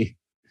Nimoy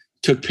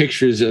took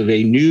pictures of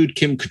a nude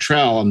Kim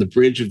Cattrall on the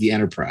bridge of the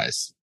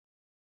Enterprise.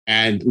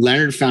 And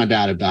Leonard found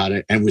out about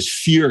it and was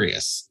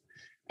furious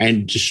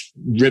and just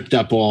ripped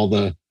up all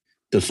the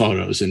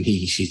photos. And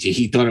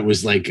he thought it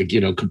was like,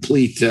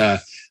 complete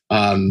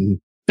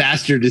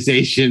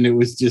bastardization. It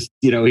was just,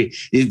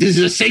 this is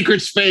a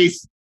sacred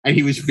space. And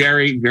he was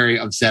very, very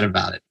upset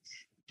about it.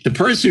 The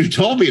person who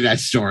told me that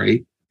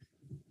story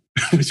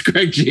was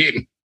Greg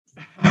JEIN.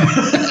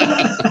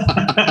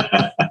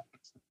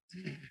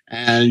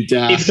 And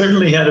he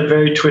certainly had a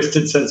very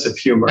twisted sense of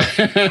humor.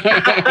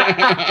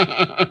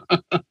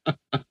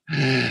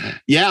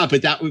 Yeah,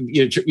 but that would,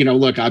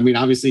 look, I mean,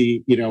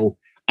 obviously,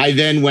 I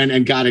then went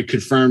and got it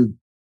confirmed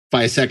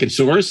by a second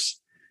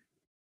source,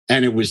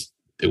 and it was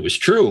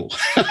true.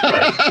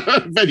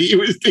 But he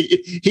was,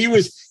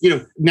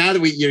 now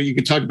that you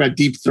can talk about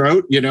deep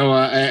throat,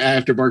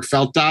 after Mark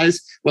Felt dies.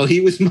 Well,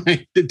 he was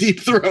the deep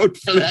throat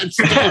for that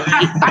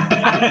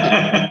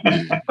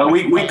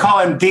story. we call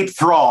him Deep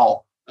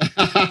Thrall.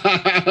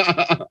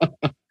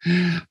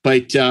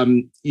 But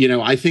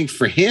I think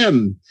for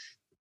him,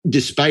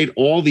 despite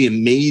all the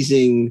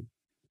amazing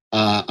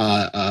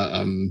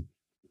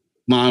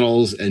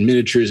models and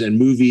miniatures and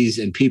movies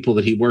and people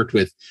that he worked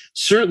with,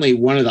 certainly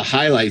one of the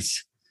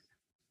highlights,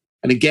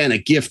 and again, a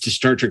gift to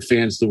Star Trek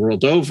fans the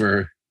world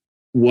over,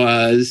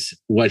 was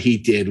what he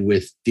did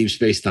with Deep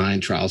Space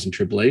Nine: Trials and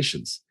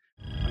Tribulations.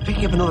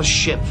 Picking up another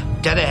ship,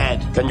 dead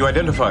ahead. Can you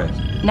identify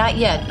it? Not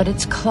yet, but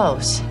it's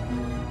close.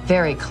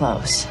 Very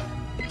close.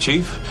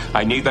 Chief,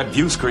 I need that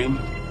view screen.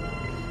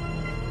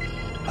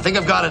 I think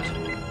I've got it.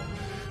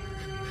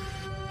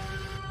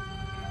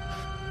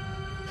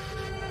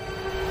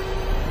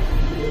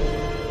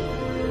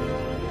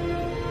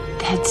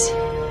 That's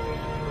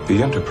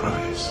the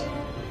Enterprise.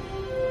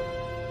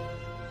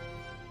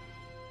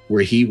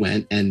 Where he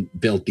went and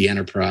built the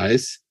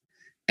Enterprise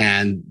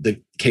and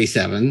the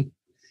K7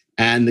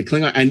 and the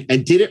Klingon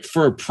and did it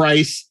for a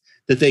price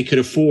that they could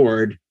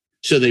afford,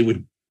 so they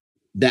would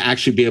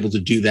actually be able to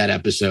do that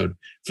episode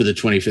for the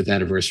 25th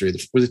anniversary.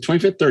 Was it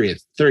 25th?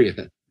 30th?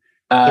 30th?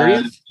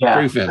 30th? Yeah.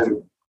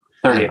 35th.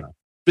 30th.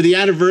 For the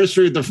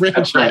anniversary of the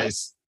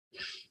franchise.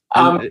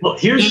 Well,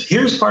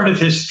 here's part of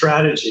his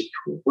strategy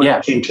when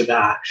it came to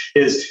that,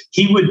 is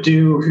he would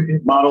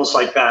do models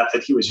like that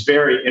he was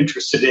very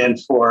interested in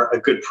for a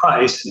good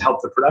price and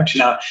help the production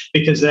out,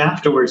 because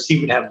afterwards he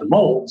would have the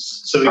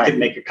molds so he could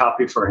make a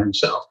copy for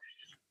himself.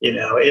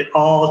 It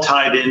all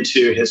tied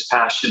into his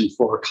passion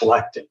for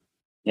collecting.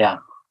 Yeah.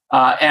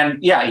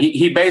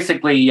 He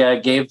basically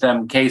gave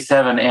them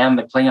K7 and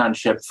the Klingon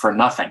ship for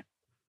nothing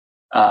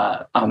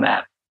on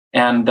that.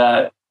 And,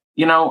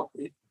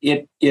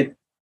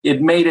 it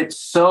made it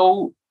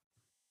so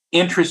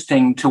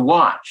interesting to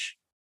watch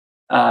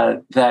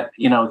that,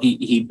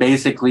 he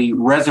basically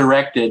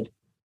resurrected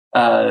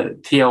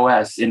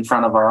TOS in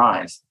front of our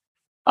eyes.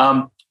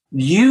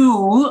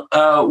 You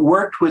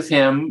worked with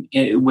him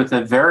with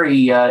a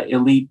very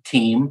elite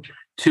team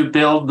to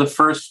build the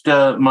first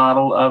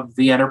model of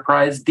the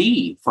Enterprise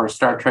D for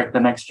Star Trek: The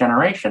Next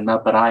Generation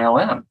up at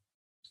ILM.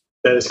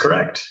 That is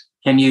correct.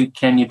 Can you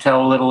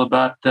tell a little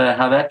about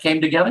how that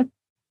came together?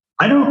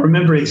 I don't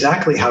remember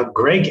exactly how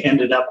Greg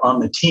ended up on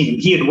the team.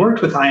 He had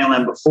worked with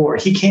ILM before.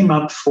 He came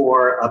up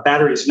for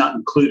Batteries Not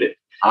Included.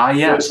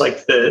 Yeah. It was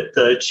like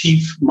the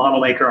chief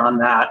model maker on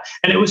that.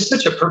 And it was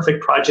such a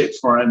perfect project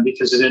for him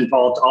because it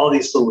involved all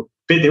these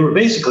they were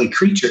basically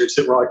creatures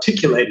that were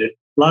articulated.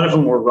 A lot of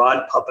them were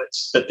rod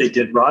puppets that they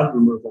did rod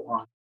removal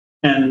on.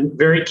 And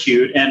very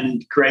cute.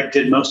 And Greg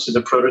did most of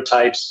the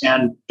prototypes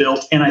and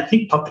built, and I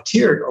think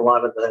puppeteered a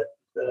lot of the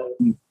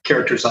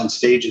characters on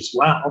stage as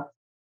well.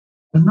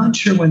 I'm not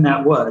sure when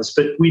that was,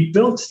 but we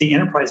built the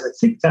Enterprise. I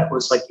think that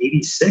was like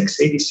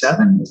 86,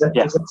 87. Does that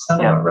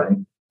sound about right?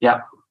 Yeah.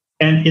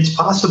 And it's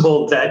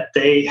possible that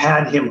they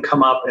had him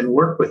come up and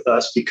work with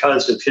us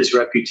because of his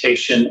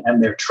reputation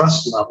and their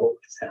trust level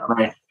with him.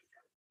 Right.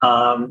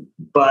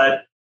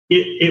 But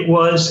it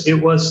was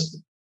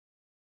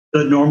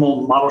the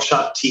normal model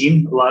shop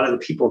team. A lot of the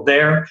people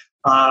there.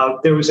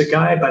 There was a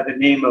guy by the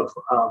name of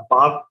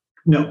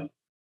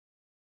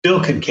Bill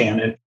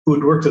Concannon, who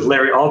had worked with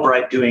Larry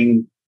Albright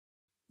doing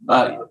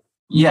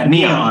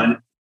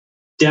Neon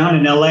down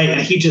in LA,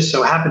 and he just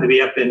so happened to be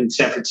up in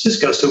San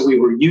Francisco, so we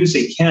were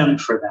using him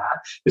for that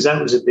because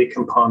that was a big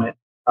component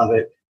of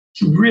it.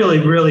 Really,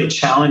 really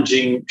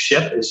challenging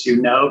ship, as you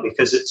know,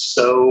 because it's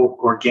so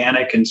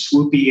organic and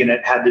swoopy, and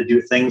it had to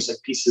do things like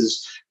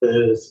pieces,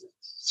 the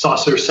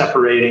saucer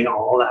separating,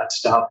 all that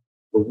stuff,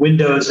 the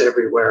windows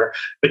everywhere.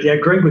 But yeah,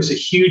 Greg was a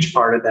huge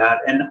part of that,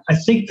 and I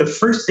think the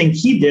first thing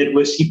he did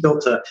was he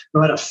built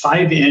about a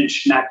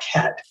 5-inch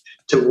maquette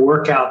to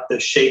work out the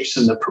shapes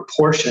and the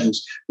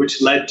proportions,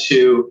 which led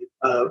to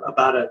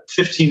about a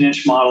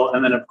 15-inch model,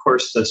 and then, of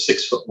course, the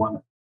 6-foot one.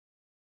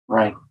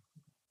 Right.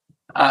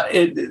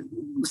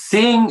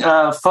 Seeing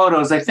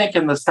photos, I think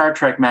in the Star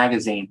Trek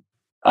magazine,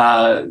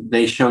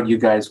 they showed you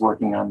guys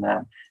working on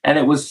that, and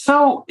it was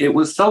so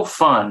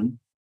fun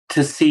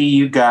to see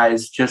you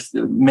guys just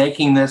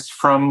making this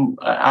from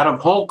out of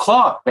whole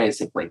cloth,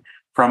 basically.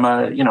 from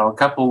a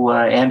couple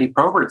Andy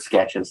Probert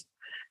sketches,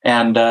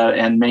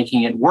 and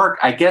making it work.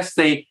 I guess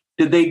they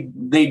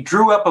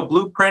drew up a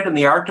blueprint in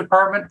the art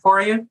department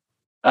for you.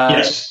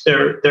 Yes,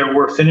 there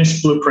were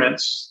finished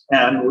blueprints,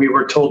 and we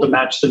were told to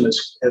match them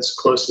as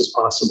close as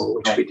possible,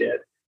 which we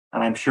did.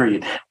 And I'm sure you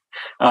did.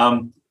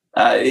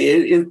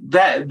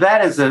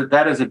 That is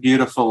a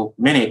beautiful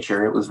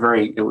miniature. It was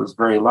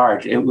very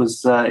large. It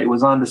was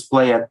on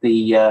display at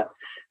the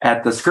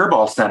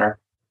Skirball Center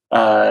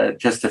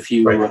just a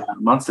few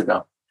months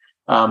ago.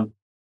 That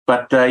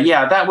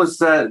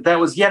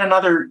was yet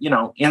another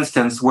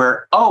instance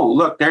where, oh,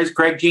 look, there's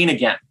Greg JEIN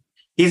again.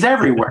 He's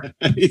everywhere.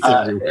 He's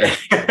everywhere.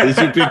 He's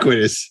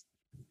ubiquitous.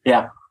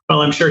 Yeah.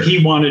 Well, I'm sure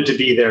he wanted to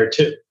be there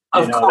too.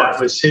 Of course. That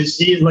was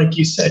like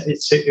you said,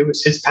 it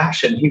was his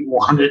passion. He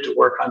wanted to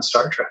work on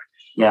Star Trek.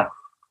 Yeah.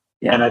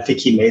 And I think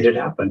he made it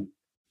happen.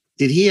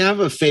 Did he have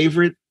a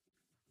favorite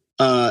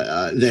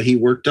that he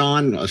worked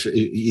on,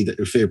 either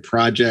a favorite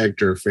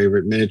project or a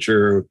favorite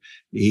miniature? Or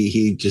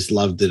he just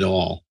loved it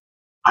all.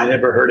 I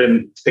never heard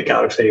him pick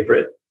out a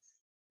favorite.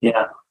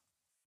 Yeah.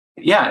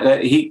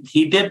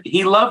 He did.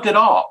 He loved it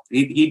all.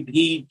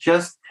 He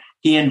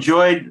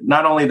enjoyed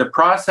not only the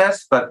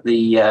process but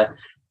the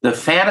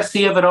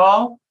fantasy of it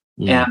all,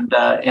 and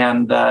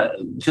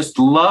just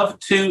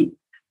loved to.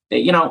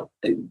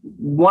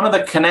 One of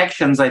the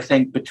connections I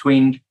think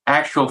between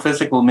actual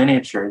physical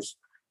miniatures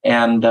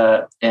and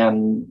the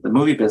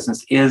movie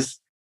business is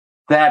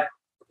that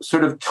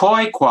sort of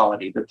toy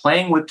quality, the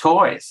playing with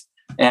toys,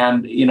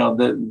 and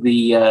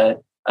the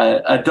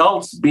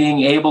adults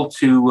being able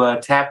to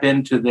tap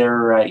into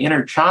their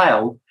inner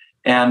child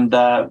and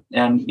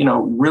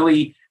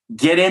really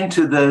get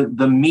into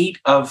the meat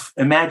of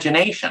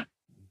imagination.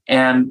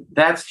 And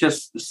that's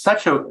just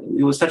such a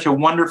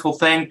wonderful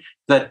thing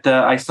that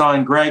I saw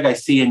in Greg, I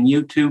see in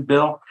you too,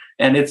 Bill.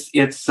 And it's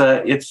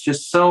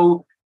just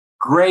so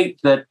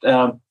great that,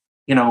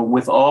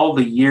 with all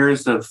the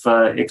years of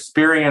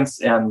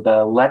experience and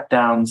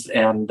letdowns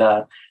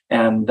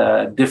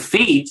and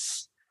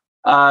defeats,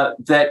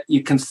 that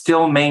you can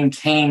still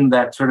maintain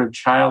that sort of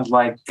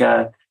childlike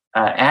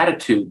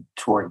attitude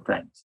toward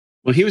things.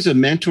 Well, he was a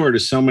mentor to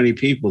so many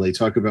people. They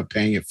talk about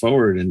paying it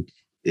forward, and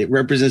it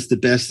represents the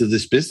best of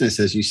this business,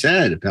 as you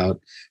said,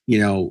 about,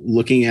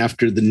 looking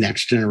after the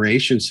next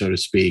generation, so to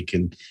speak,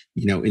 and,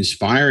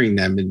 inspiring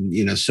them.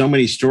 And, so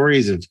many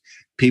stories of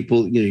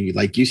people,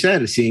 like you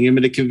said, seeing him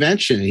at a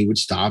convention, and he would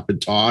stop and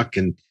talk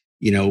and,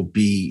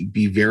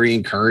 be very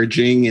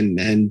encouraging. And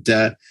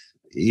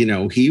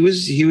he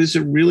was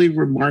a really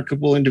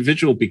remarkable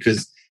individual,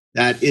 because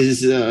that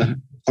is a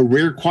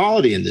rare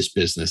quality in this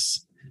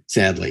business,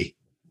 sadly.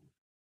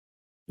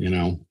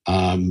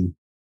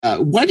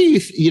 What do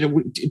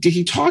you, did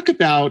he talk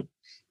about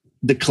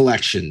the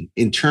collection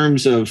in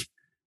terms of,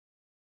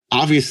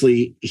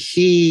 obviously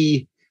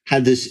he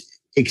had this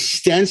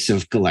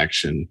extensive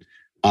collection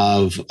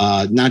of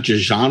not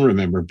just genre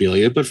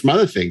memorabilia, but from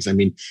other things. I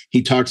mean,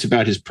 he talks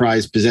about his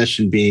prized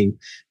possession being,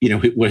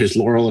 his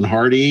Laurel and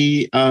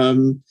Hardy.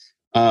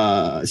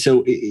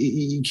 So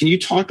can you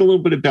talk a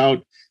little bit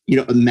about,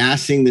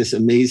 amassing this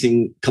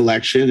amazing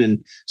collection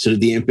and sort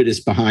of the impetus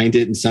behind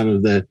it and some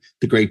of the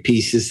great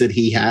pieces that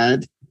he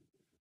had?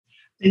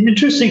 An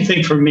interesting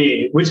thing for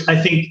me, which I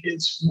think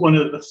is one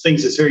of the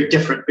things that's very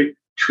different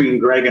between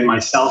Greg and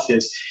myself,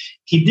 is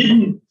he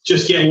didn't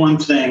just get one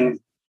thing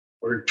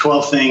or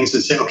 12 things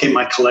and say, okay,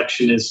 my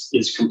collection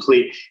is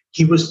complete.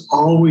 He was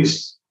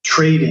always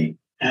trading,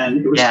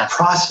 and it was a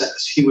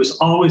process. He was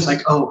always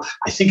like, oh,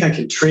 I think I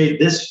can trade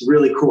this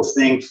really cool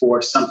thing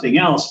for something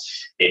else.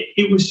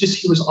 It was just,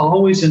 he was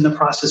always in the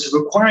process of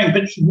acquiring,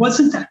 but he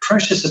wasn't that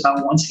precious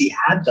about once he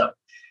had them.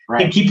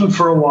 Right. He'd keep them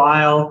for a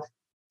while.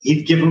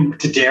 He'd give them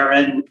to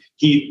Darren.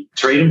 He'd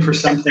trade them for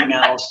something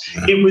else.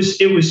 It was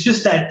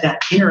just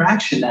that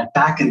interaction, that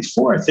back and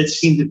forth, that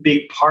seemed a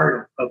big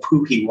part of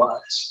who he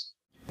was.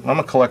 I'm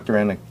a collector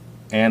and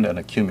an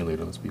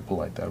accumulator. Let's be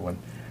polite that way.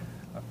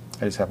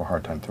 I just have a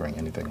hard time throwing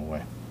anything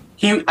away.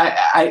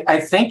 I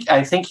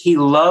think he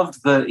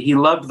loved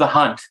the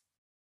hunt.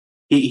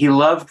 He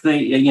loved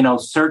the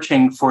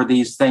searching for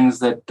these things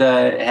that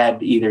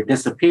had either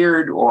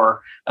disappeared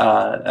or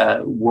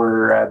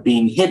were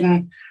being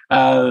hidden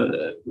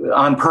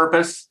on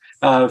purpose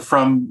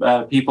from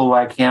people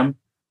like him.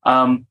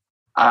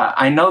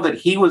 I know that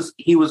he was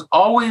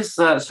always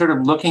sort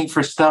of looking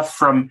for stuff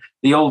from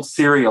the old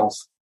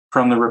serials,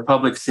 from the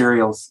Republic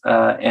serials,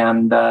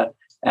 and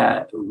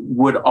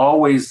would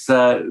always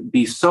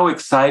be so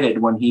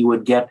excited when he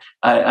would get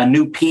a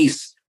new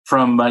piece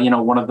from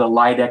one of the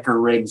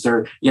Lydecker rigs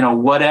or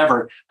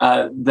whatever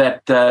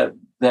that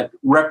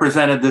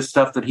represented this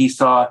stuff that he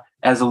saw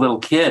as a little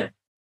kid,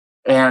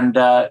 and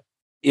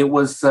it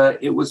was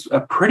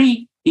a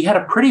pretty. He had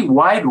a pretty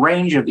wide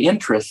range of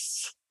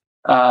interests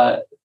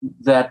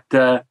that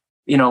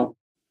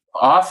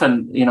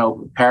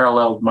often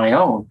paralleled my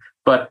own,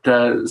 but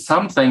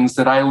some things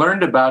that I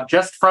learned about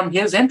just from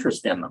his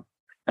interest in them,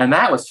 and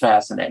that was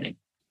fascinating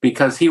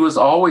because he was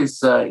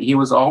always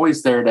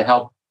there to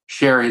help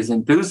share his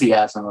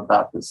enthusiasm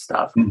about this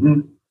stuff.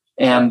 Mm-hmm.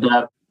 And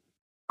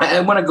I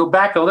want to go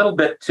back a little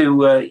bit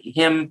to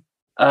him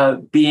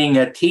being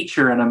a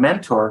teacher and a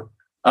mentor.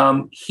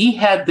 He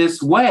had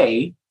this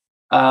way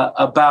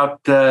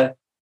about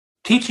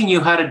teaching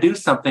you how to do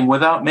something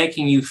without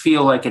making you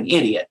feel like an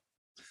idiot,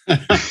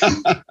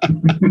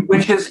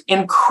 which is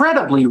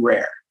incredibly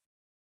rare.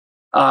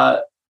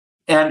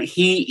 And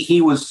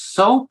he was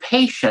so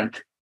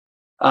patient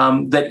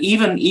that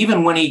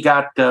even when he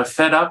got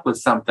fed up with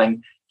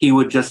something, he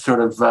would just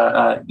sort of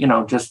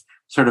just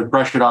sort of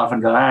brush it off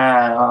and go,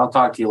 I'll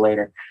talk to you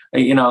later.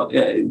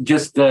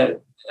 Just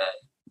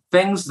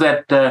things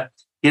that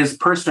his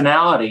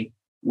personality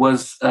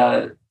was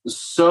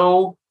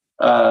so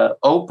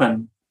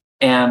open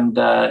and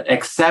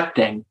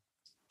accepting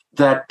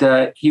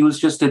that he was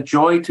just a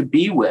joy to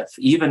be with,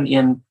 even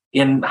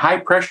in high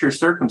pressure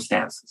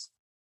circumstances.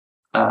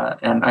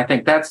 And I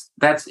think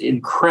that's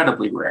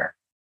incredibly rare.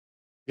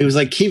 It was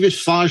like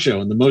Kivish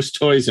Fajo in the Most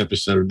Toys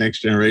episode of Next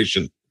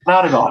Generation.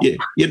 Not at all.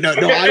 No.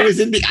 I was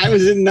in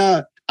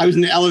the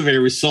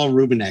elevator with Saul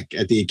Rubinek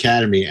at the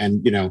Academy,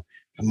 and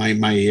my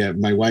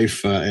wife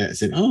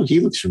said, "Oh,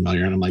 he looks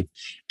familiar," and I'm like,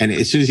 and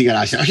as soon as he got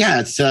out, I said, "Oh yeah,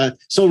 it's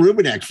Saul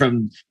Rubinek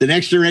from the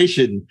Next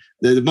Generation,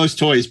 the Most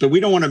Toys." But we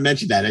don't want to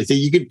mention that. I said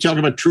you could talk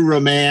about True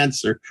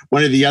Romance or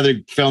one of the other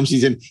films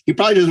he's in. He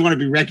probably doesn't want to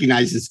be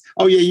recognized as,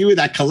 "Oh yeah, you were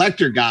that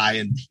collector guy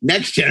in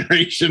Next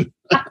Generation."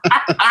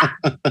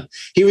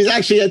 He was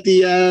actually at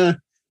the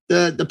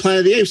Planet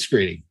of the Apes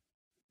screening.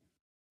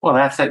 Well,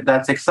 that's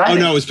exciting. Oh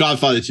no, it was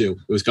Godfather 2.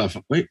 It was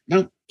Godfather. Wait,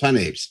 no, Planet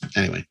of the Apes.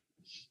 Anyway,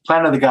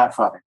 Planet of the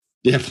Godfather.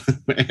 Yeah,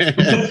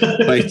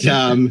 but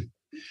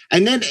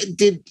and then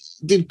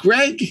did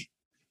Greg?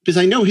 Because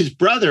I know his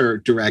brother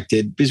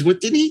directed. Because what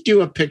did he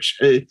do a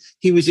picture?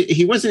 He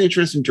wasn't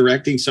interested in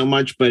directing so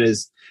much, but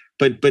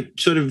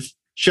sort of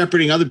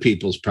shepherding other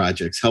people's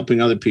projects,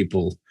 helping other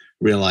people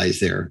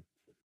realize their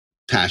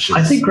passions.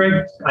 I think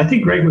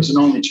Greg was an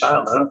only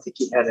child. I don't think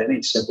he had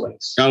any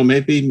siblings. Oh,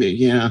 maybe.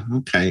 Yeah.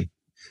 Okay.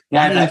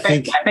 Yeah, I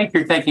think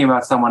you're thinking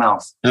about someone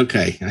else.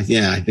 Okay.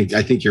 Yeah, I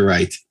think you're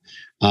right.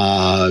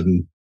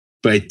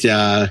 But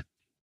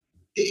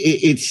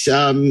it's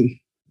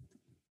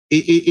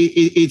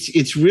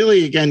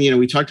really, again,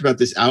 we talked about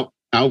this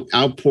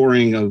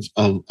outpouring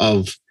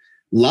of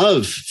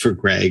love for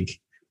Greg,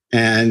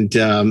 and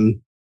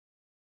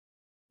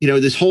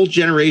this whole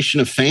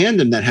generation of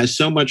fandom that has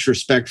so much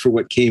respect for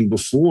what came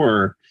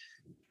before.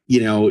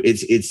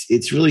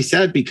 It's really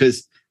sad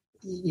because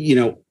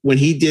when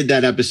he did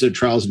that episode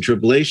Trials and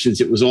Tribulations,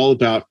 it was all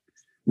about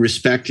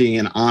respecting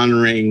and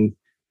honoring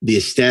the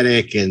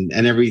aesthetic and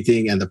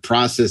everything and the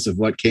process of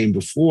what came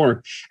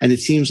before. And it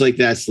seems like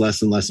that's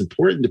less and less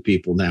important to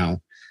people now.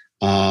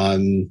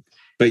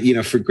 But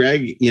for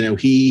Greg,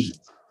 he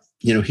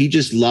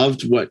just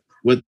loved what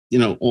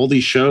all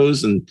these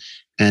shows and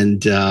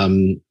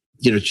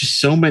just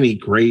so many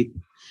great,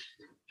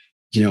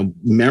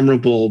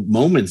 memorable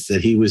moments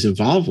that he was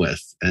involved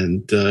with.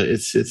 And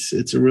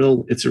it's a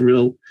real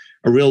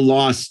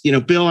loss.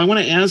 Bill, I want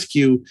to ask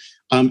you,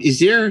 is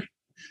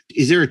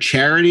there a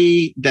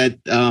charity that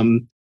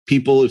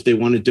people, if they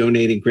want to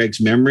donate in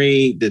Greg's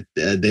memory, that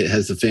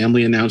has the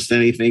family announced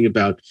anything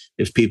about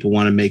if people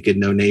want to make a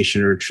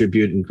donation or a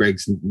tribute in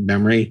Greg's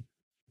memory?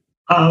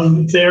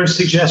 They're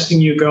suggesting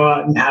you go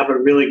out and have a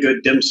really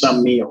good dim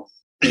sum meal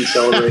in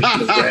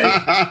celebration of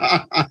Greg.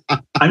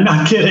 I'm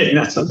not kidding.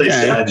 That's what they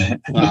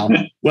said.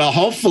 Well,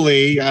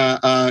 hopefully,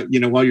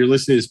 while you're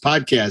listening to this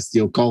podcast,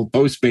 you'll call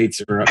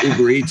Postmates or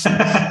Uber Eats,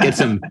 get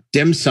some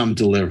dim sum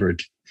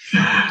delivered.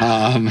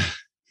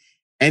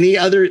 Any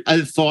other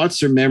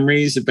thoughts or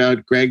memories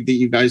about Greg that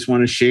you guys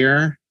want to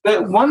share?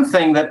 The one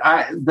thing that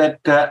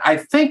I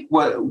think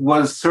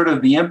was sort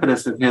of the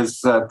impetus of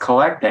his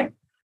collecting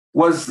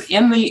was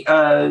in the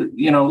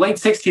late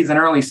 60s and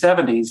early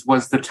 70s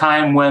was the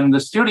time when the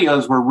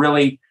studios were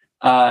really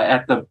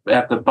at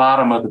the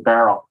bottom of the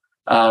barrel.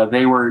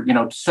 They were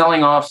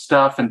selling off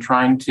stuff and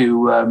trying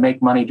to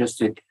make money just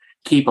to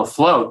keep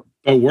afloat.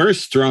 But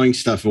worse, throwing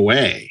stuff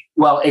away.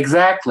 Well,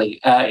 exactly.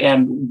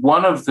 And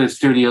one of the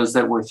studios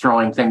that were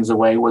throwing things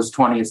away was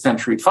 20th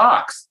Century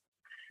Fox.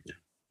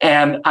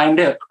 And I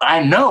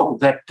know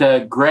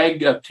that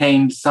Greg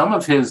obtained some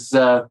of his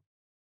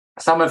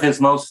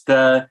most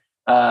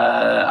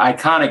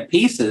iconic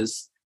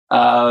pieces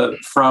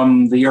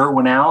from the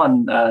Irwin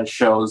Allen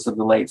shows of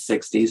the late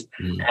 60s.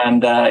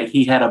 And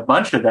he had a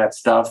bunch of that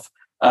stuff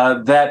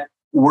that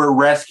were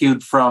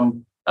rescued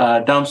from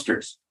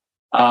dumpsters.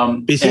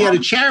 Because he had a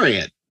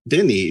chariot,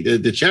 didn't he?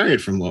 The chariot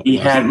from what he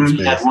had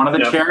one of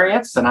the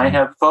chariots, and I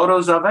have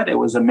photos of it. It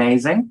was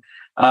amazing.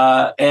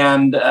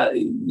 And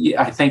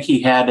I think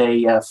he had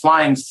a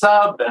flying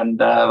sub,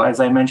 and as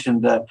I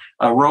mentioned, a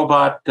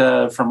robot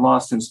from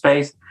Lost in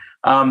Space.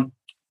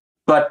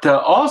 But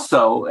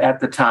also at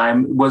the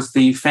time was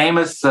the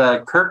famous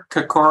Kirk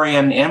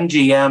Kerkorian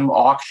MGM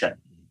auction.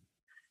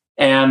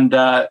 And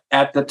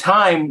at the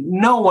time,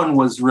 no one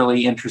was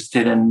really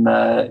interested in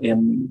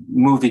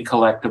movie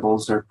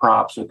collectibles or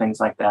props or things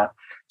like that.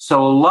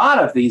 So a lot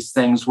of these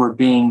things were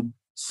being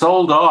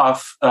sold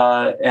off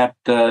at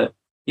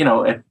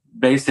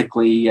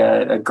basically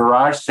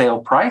garage sale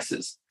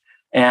prices.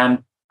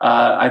 And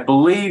I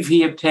believe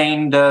he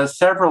obtained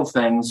several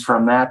things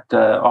from that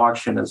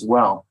auction as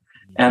well.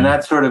 And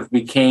that sort of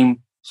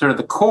became sort of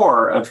the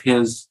core of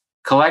his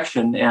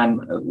collection.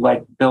 And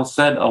like Bill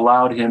said,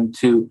 allowed him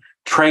to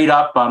trade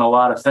up on a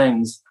lot of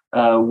things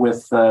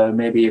with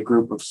maybe a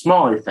group of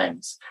smaller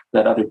things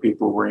that other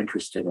people were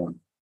interested in.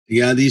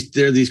 Yeah,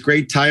 there are these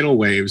great tidal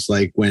waves,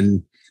 like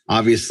when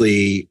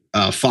obviously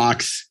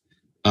Fox,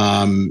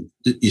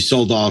 you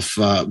sold off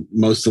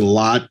most of the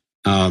lot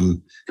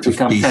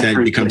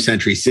to become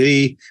Century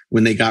City,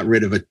 when they got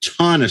rid of a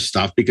ton of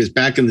stuff, because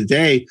back in the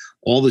day,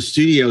 all the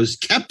studios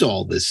kept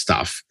all this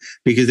stuff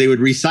because they would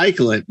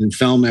recycle it in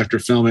film after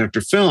film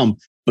after film.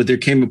 But there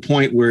came a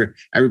point where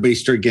everybody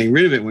started getting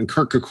rid of it. When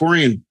Kirk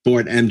Kerkorian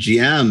bought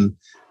MGM,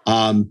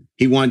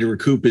 he wanted to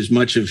recoup as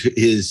much of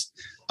his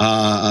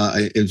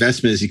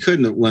investment as he could.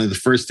 And one of the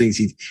first things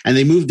and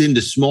they moved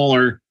into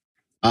smaller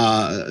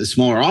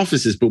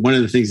offices. But one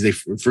of the things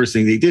first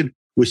thing they did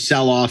was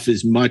sell off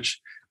as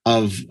much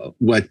of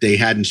what they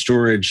had in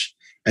storage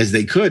as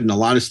they could. And a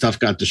lot of stuff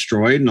got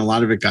destroyed and a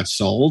lot of it got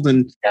sold.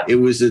 And it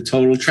was a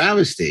total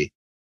travesty.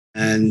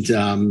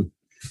 And,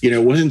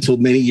 it wasn't until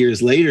many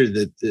years later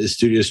that the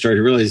studio started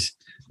to realize,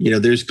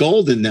 there's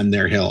gold in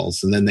their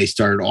hills. And then they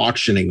started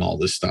auctioning all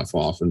this stuff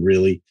off and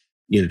really,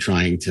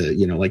 trying to,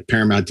 like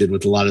Paramount did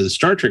with a lot of the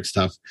Star Trek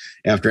stuff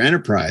after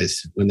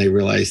Enterprise, when they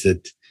realized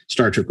that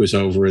Star Trek was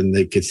over and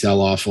they could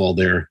sell off all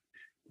their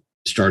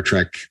Star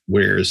Trek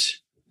wares.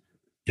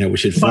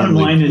 Which the bottom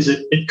line is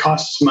it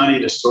costs money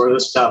to store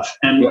the stuff.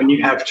 And when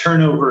you have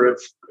turnover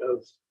of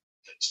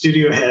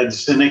studio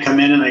heads and they come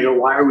in and they go,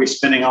 why are we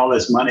spending all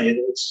this money?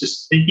 It's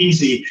just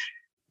easy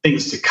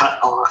things to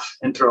cut off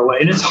and throw away.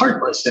 And it's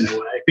heartless in a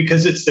way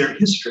because it's their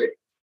history.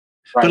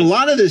 Right. But a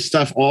lot of this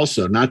stuff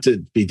also, not to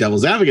be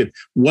devil's advocate,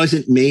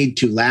 wasn't made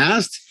to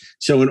last.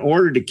 So in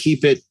order to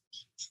keep it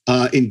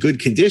in good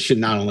condition,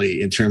 not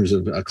only in terms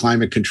of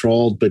climate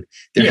controlled, but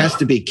there has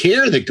to be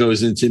care that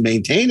goes into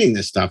maintaining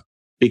this stuff.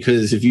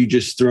 Because if you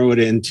just throw it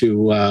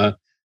into, a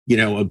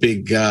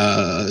big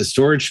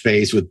storage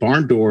space with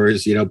barn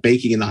doors,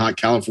 baking in the hot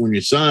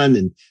California sun,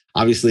 and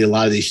obviously a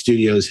lot of these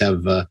studios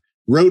have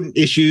rodent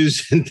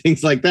issues and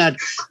things like that,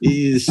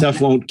 stuff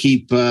won't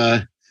keep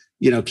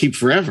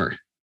forever.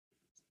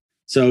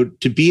 So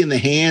to be in the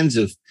hands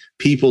of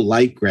people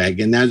like Greg,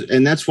 and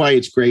that's why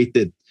it's great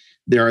that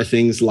there are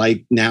things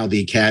like now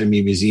the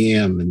Academy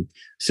Museum and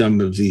some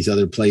of these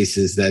other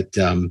places that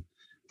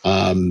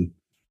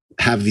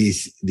have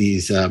these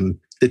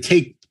that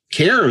take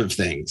care of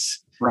things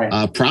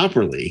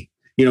properly,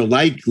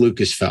 like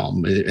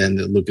Lucasfilm and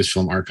the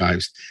Lucasfilm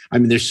Archives. I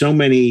mean, there's so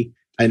many,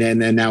 and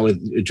now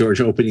with George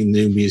opening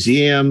the new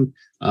museum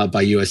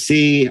by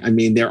USC, I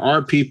mean, there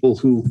are people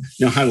who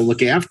know how to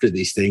look after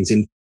these things.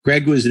 And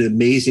Greg was an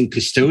amazing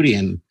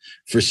custodian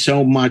for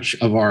so much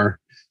of our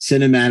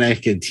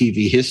cinematic and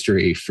TV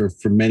history for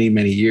many,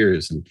 many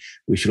years. And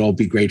we should all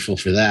be grateful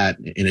for that,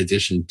 in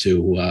addition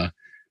to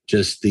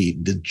just the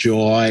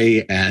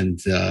joy and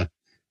that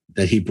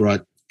he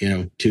brought,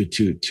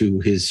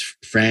 to his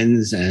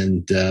friends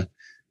and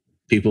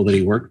people that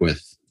he worked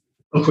with.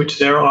 Of which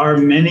there are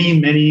many,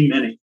 many,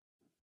 many.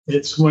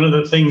 It's one of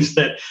the things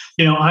that,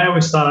 I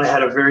always thought I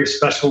had a very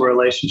special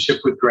relationship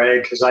with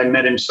Greg because I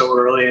met him so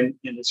early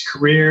in his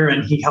career,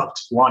 and he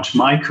helped launch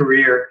my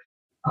career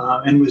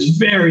and was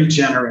very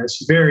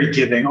generous, very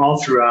giving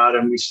all throughout,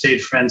 and we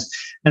stayed friends.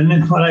 And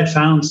then what I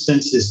found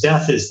since his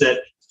death is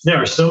that there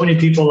are so many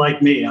people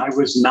like me. I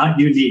was not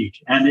unique.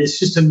 And it's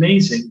just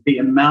amazing the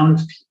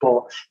amount of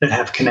people that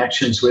have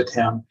connections with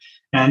him.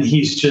 And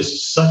he's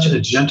just such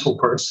a gentle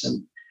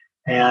person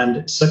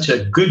and such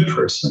a good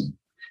person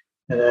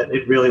that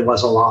it really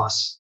was a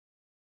loss.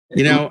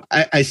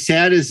 As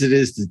sad as it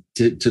is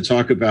to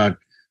talk about,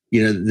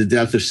 the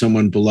death of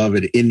someone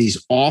beloved in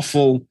these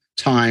awful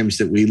times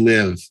that we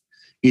live,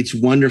 it's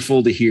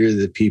wonderful to hear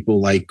that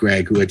people like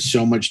Greg, who had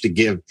so much to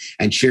give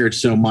and shared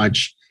so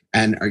much,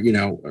 and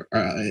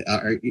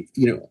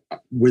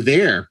we're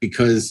there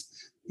because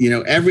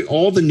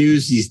all the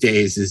news these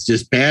days is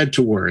just bad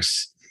to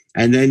worse,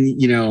 and then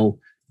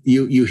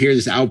you hear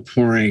this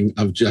outpouring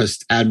of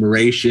just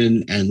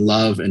admiration and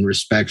love and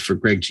respect for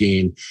Greg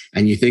JEIN,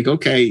 and you think,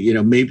 okay,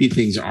 maybe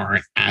things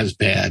aren't as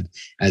bad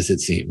as it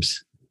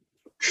seems.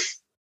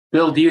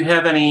 Bill, do you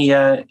have any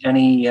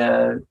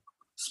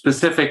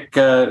specific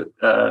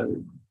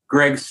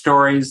Greg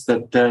stories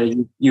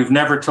that you've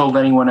never told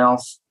anyone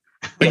else?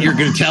 But you're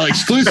going to tell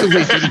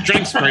exclusively to the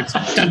drink experts.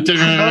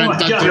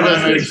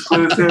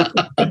 Exclusive.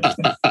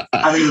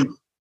 I mean,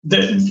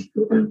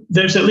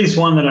 there's at least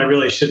one that I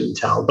really shouldn't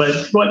tell. But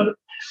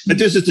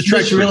this is the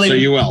trick, really, so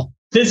you will.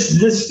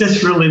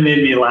 This really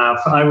made me laugh.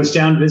 I was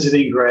down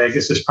visiting Greg.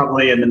 This was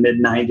probably in the mid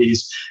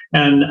 '90s,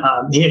 and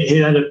he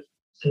had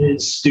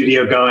his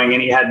studio going,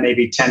 and he had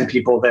maybe 10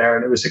 people there,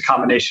 and it was a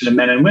combination of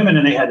men and women,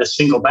 and they had a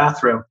single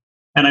bathroom.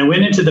 And I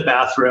went into the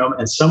bathroom,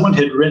 and someone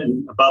had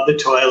written above the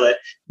toilet,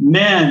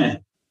 "Men,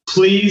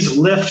 please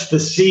lift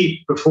the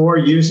seat before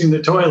using the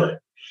toilet."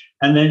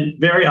 And then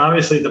very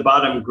obviously at the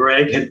bottom,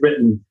 Greg had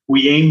written,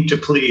 "We aim to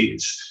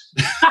please."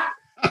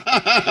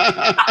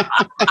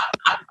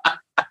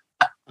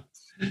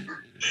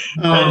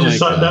 I just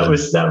thought that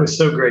was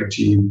so great,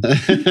 Gene.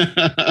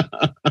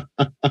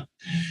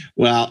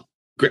 Well,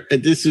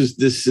 this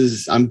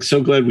is I'm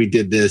so glad we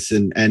did this.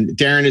 And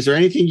Darren, is there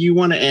anything you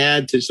want to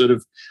add to sort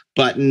of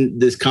button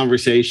this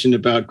conversation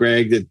about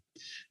Greg that,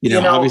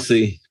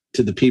 obviously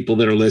to the people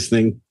that are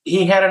listening?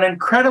 He had an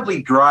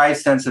incredibly dry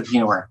sense of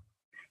humor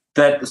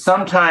that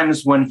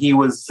sometimes when he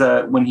was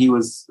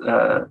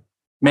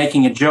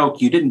making a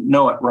joke, you didn't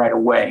know it right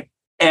away.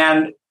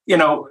 And,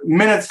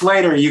 minutes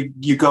later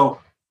you go,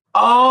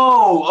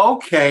 oh,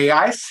 okay,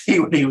 I see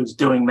what he was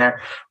doing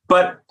there.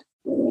 But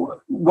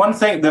one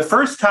thing, the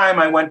first time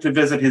I went to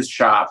visit his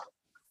shop,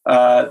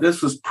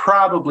 this was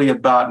probably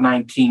about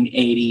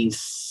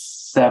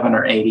 1987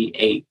 or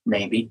 88,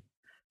 maybe.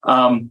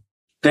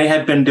 They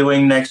had been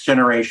doing Next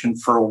Generation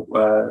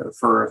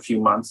for a few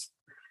months,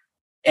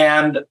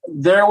 and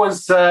there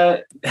was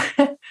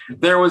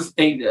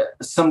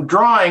some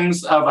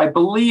drawings of, I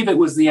believe it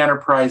was the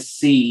Enterprise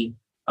C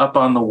up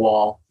on the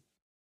wall,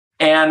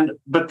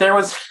 but there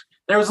was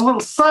a little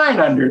sign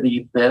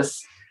underneath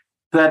this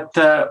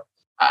that.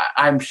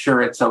 I'm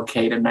sure it's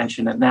okay to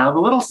mention it now.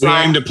 The little sign. We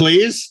aim to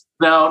please?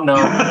 No.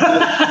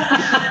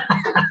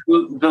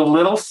 The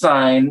little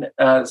sign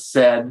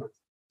said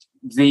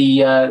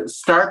the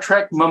Star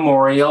Trek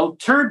Memorial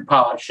turd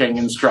polishing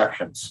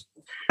instructions.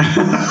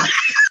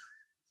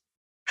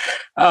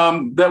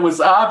 That was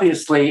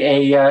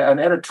obviously an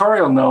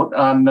editorial note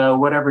on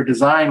whatever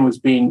design was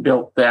being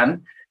built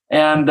then.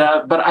 And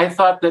but I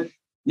thought that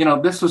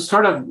this was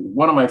sort of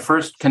one of my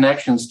first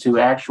connections to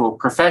actual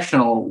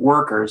professional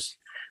workers.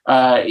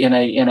 In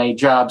a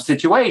job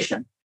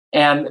situation,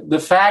 and the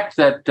fact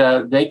that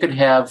they could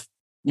have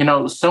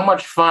so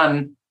much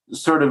fun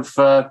sort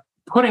of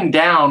putting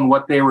down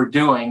what they were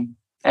doing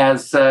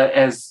as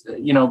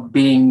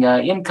being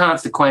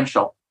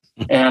inconsequential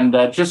and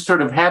just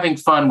sort of having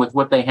fun with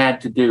what they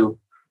had to do,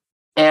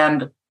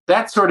 and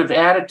that sort of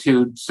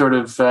attitude sort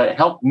of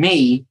helped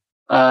me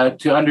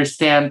to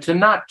understand to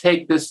not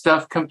take this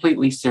stuff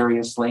completely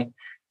seriously,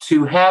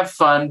 to have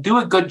fun, do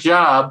a good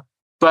job.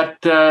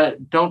 But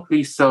don't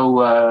be so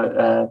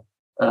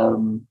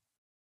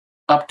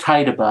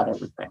uptight about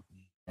everything.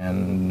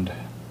 And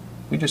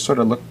we just sort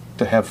of look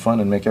to have fun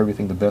and make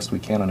everything the best we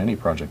can on any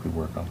project we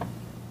work on.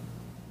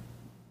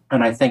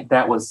 And I think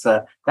that was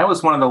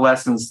one of the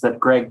lessons that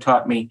Greg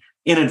taught me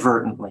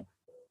inadvertently.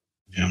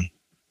 Yeah.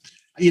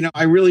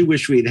 I really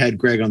wish we had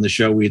Greg on the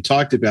show. We had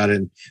talked about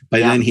it. By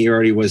then he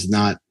already was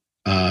not,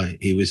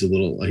 he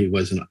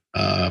wasn't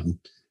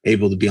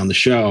able to be on the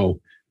show.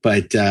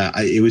 But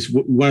it was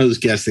one of those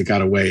guests that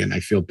got away, and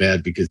I feel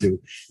bad because it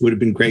would have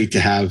been great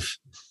to have,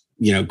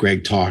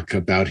 Greg talk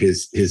about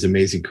his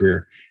amazing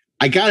career.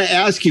 I got to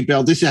ask you,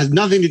 Bill, this has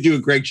nothing to do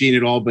with Greg Jein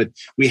at all, but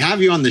we have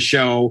you on the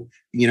show,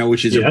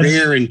 which is a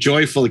rare and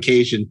joyful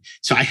occasion.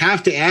 So I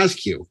have to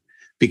ask you,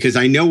 because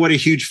I know what a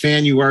huge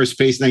fan you are of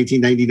Space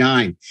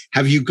 1999.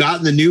 Have you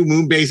gotten the new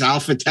Moonbase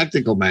Alpha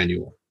Technical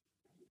Manual?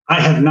 I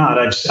have not.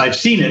 I've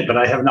seen it, but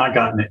I have not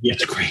gotten it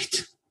yet. It's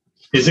great.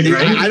 Is it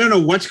great? I don't know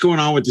what's going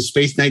on with the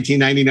Space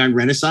 1999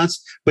 Renaissance,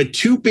 but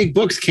two big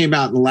books came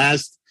out in the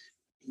last,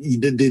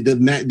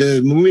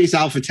 the Moonbase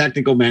Alpha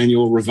Technical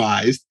Manual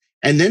revised,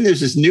 and then there's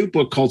this new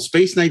book called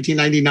Space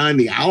 1999,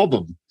 the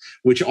album,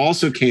 which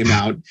also came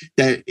out.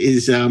 That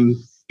is,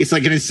 it's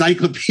like an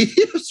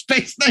encyclopedia of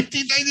Space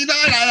 1999.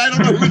 I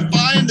don't know who's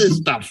buying this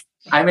stuff.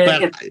 I mean,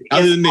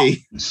 other than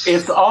me,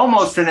 it's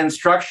almost an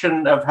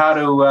instruction of how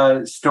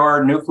to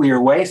store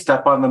nuclear waste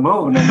up on the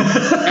moon.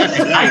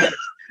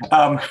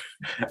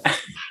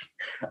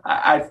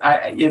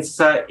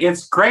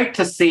 It's great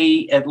to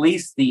see at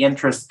least the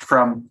interest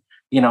from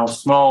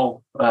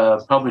small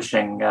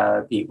publishing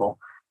people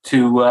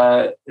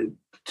to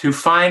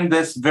find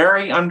this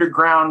very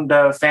underground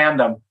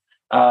fandom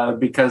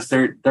because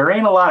there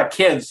ain't a lot of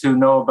kids who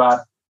know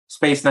about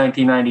Space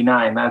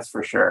 1999, that's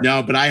for sure.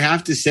 No, but I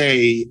have to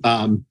say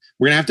we're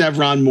gonna have to have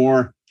Ron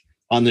Moore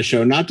on the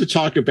show, not to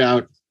talk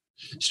about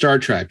Star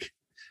Trek,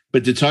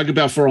 but to talk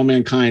about For All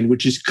Mankind,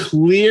 which is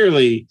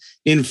clearly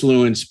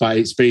influenced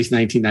by Space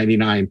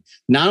 1999.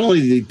 Not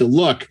only the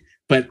look,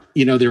 but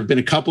there have been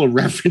a couple of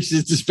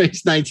references to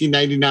Space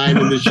 1999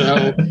 in the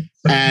show.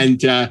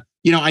 And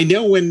I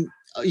know when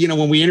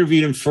we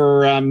interviewed him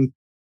for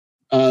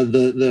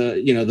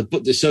the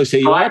book, the So Say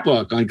You Are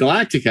book on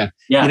Galactica,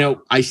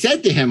 I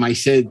said to him,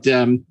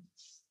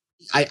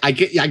 I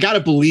got to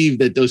believe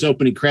that those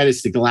opening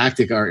credits to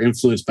Galactica are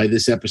influenced by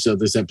this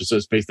episode of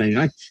Space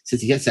 99. He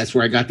says, yes, that's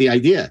where I got the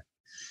idea.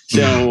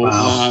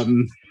 So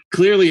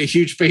clearly a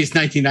huge Space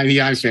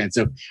 1999 fan.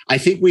 So I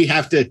think we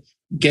have to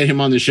get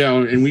him on the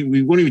show, and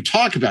we won't even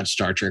talk about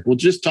Star Trek. We'll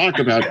just talk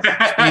about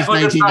Space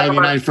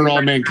 1999 For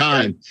All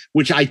Mankind,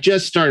 which I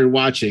just started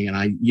watching. And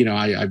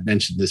I've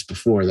mentioned this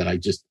before that I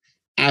just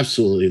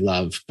absolutely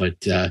love, but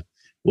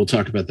we'll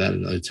talk about that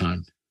another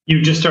time.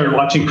 You just started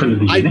watching from the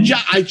beginning?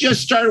 I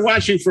just started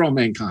watching For All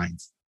Mankind.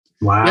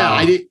 Wow.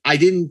 Yeah, I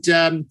didn't.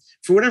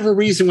 For whatever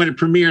reason, when it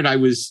premiered, I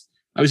was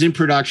in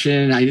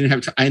production. I didn't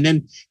have time, and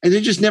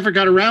then just never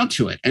got around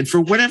to it. And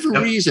for whatever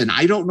reason,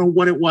 I don't know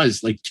what it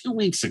was. Like 2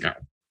 weeks ago,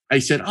 I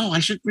said, "Oh, I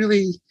should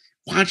really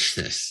watch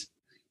this,"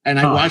 and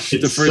I watched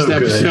the first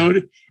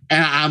episode,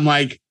 and I'm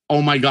like,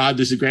 "Oh my God,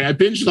 this is great!" I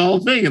binged the whole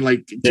thing in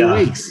like 2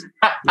 weeks,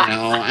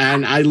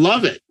 and I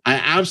love it. I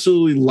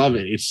absolutely love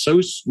it. It's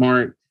so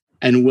smart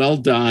and well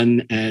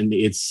done, and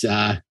it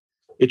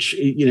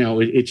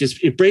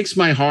breaks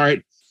my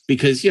heart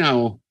because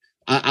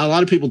a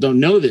lot of people don't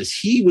know this.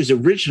 He was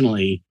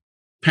originally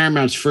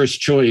Paramount's first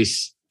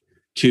choice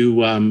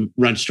to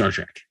run Star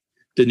Trek,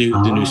 the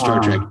new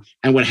Star Trek.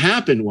 And what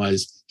happened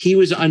was he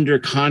was under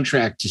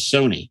contract to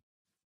Sony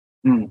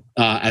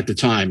at the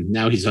time.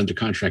 Now he's under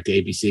contract to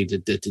ABC,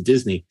 to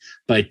Disney,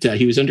 but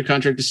he was under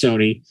contract to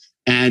Sony,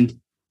 and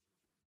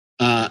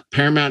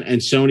Paramount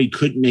and Sony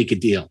couldn't make a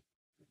deal.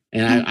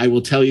 And I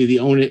will tell you,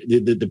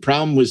 the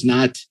problem was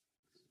not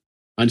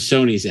on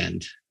Sony's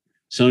end.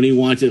 Sony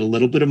wanted a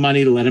little bit of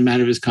money to let him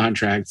out of his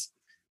contract,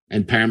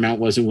 and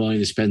Paramount wasn't willing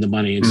to spend the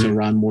money. And so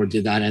Ron Moore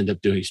did not end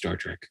up doing Star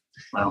Trek.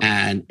 Wow.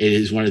 And it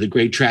is one of the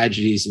great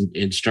tragedies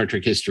in Star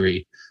Trek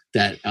history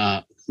that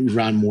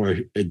Ron Moore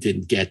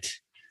didn't get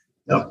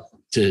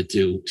to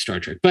do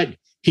Star Trek. But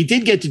he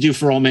did get to do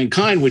For All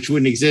Mankind, which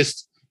wouldn't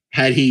exist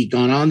had he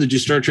gone on to do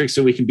Star Trek.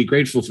 So we can be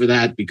grateful for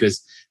that,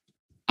 because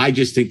I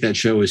just think that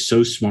show is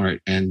so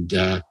smart. And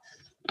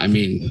I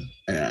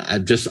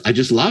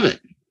just love it.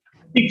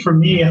 I think for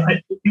me,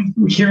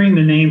 hearing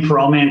the name For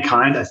All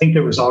Mankind, I think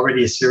there was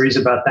already a series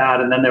about that.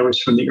 And then there was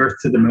From the Earth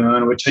to the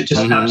Moon, which I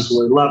just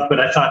absolutely loved.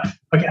 But I thought,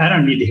 okay, I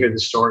don't need to hear the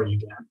story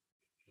again.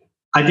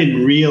 I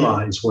didn't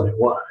realize what it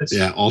was.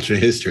 Yeah,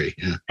 alternate history.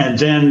 Yeah. And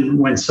then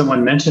when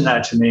someone mentioned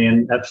that to me,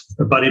 and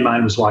a buddy of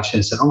mine was watching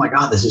and said, "Oh my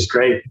God, this is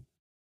great."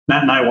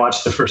 Matt and I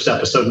watched the first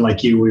episode, and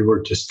like you, we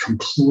were just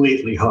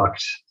completely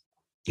hooked.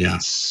 Yeah.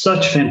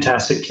 Such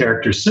fantastic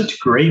characters, such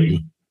great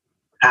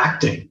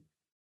acting.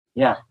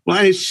 Yeah.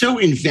 Well, it's so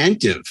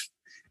inventive.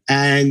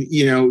 And,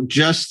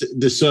 just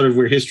the sort of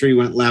where history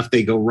went left,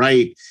 they go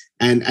right.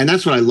 And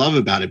that's what I love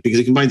about it, because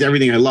it combines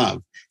everything I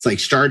love. It's like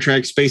Star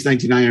Trek, Space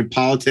 99,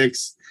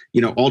 politics,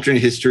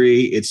 alternate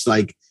history. It's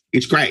like,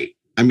 it's great.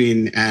 I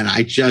love,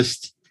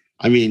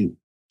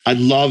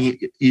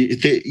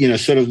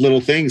 sort of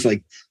little things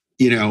like,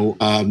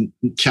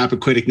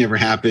 Chappaquiddick never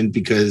happened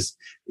because,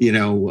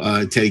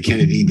 Teddy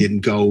Kennedy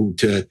didn't go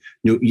to,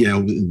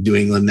 New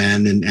England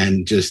then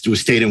and just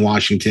stayed in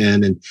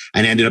Washington and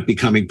ended up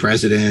becoming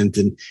president.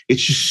 And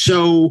it's just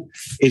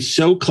it's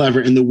so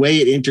clever. And the way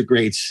it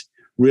integrates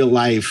real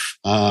life,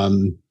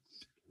 the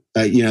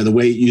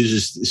way it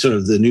uses sort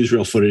of the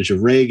newsreel footage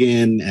of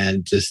Reagan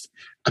and just,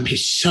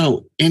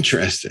 so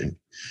interesting.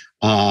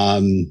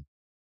 And,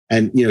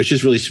 it's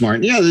just really smart.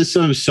 And, there's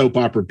some soap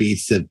opera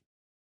beats that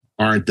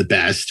aren't the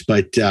best,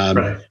 but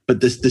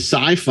the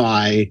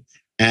sci-fi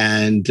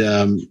and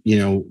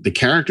the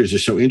characters are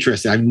so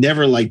interesting. I've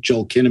never liked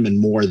Joel Kinnaman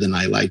more than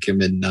I like him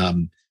in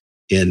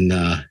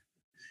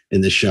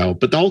the show.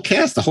 But the whole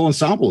cast, the whole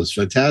ensemble is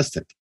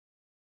fantastic.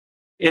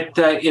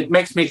 It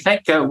makes me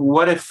think,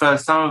 what if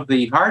some of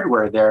the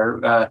hardware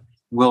there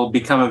will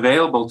become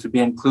available to be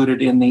included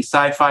in the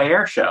Sci-Fi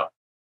Air show?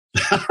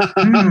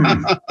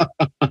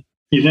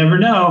 You never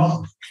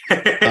know.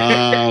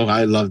 Oh,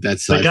 I love that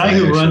sci-fi. The guy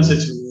who runs show.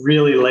 it's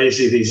really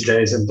lazy these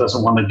days and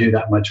doesn't want to do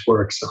that much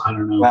work. So I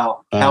don't know.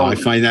 Well, I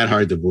find that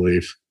hard to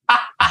believe.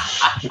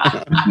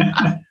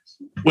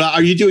 Well,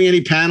 are you doing any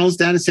panels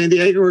down in San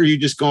Diego, or are you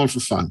just going for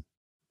fun?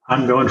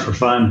 I'm going for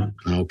fun.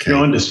 Okay.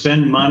 Going to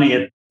spend money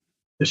at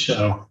the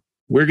show.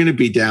 We're going to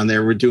be down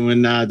there. We're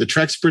doing the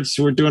Trexperts.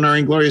 We're doing our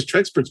Inglorious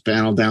Trexperts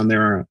panel down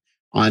there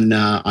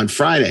on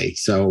Friday.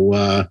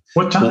 So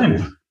what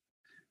time?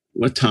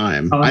 What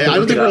time? I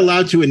don't think we're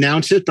allowed to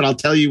announce it, but I'll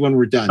tell you when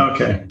we're done.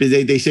 Okay.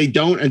 They say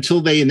don't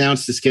until they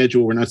announce the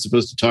schedule. We're not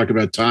supposed to talk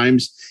about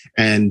times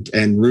and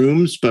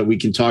rooms, but we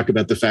can talk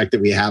about the fact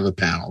that we have a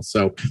panel.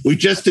 So we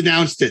just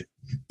announced it.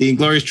 The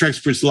Inglorious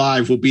Trexperts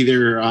Live will be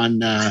there on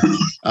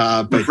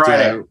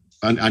Friday.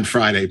 On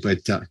Friday,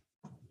 but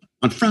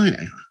on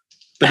Friday,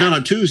 but not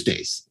on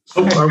Tuesdays.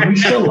 Oh, are we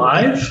still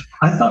live?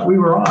 I thought we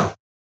were off.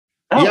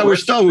 Oh, yeah, we're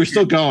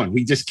still going.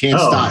 We just can't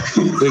stop.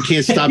 We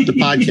can't stop the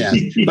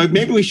podcast. But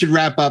maybe we should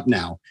wrap up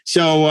now.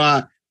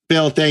 So,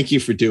 Bill, thank you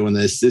for doing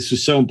this. This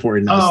was so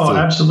important.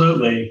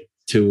 Absolutely.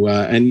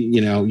 And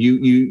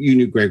you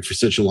knew Greg for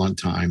such a long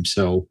time.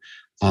 So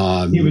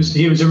he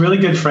was a really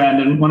good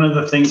friend. And one of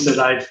the things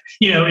that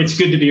it's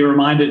good to be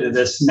reminded of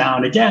this now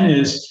and again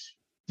is,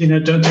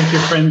 don't take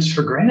your friends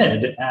for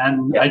granted.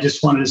 And I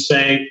just wanted to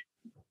say,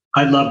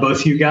 I love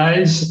both you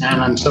guys,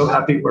 and I'm so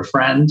happy we're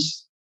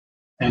friends.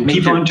 And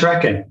keep on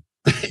trekking.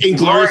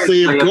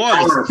 Ingloriously, of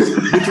course.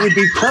 Which would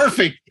be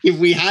perfect if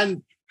we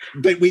hadn't,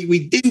 but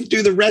we didn't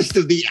do the rest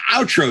of the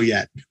outro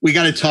yet. We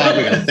got to talk.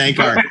 We got to thank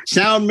our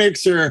sound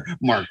mixer,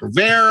 Mark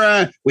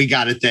Rivera. We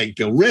got to thank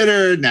Bill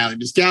Ritter, Natalie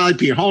Biscali,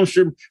 Peter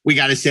Holmstrom. We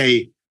got to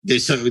say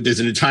there's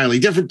an entirely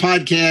different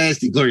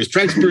podcast, Inglorious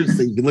Trexperts,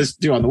 that you can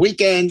listen to on the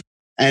weekend.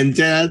 And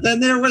then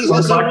there was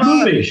also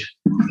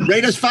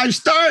rate us 5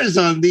 stars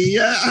on the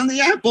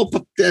Apple,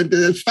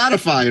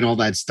 Spotify, and all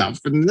that stuff.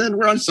 And then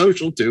we're on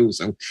social too,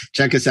 so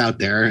check us out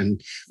there.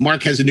 And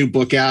Mark has a new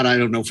book out. I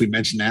don't know if we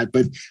mentioned that,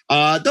 but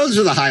those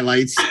are the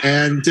highlights.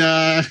 And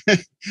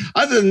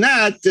other than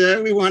that,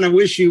 we want to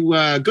wish you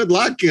good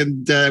luck,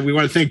 and we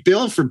want to thank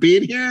Bill for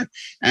being here.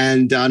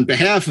 And on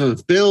behalf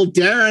of Bill,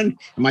 Darren,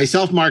 and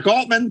myself, Mark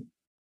Altman,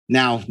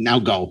 now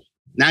go.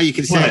 Now you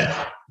can say it.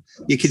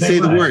 You can say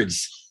the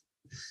words.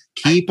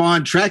 Keep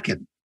on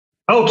trekking.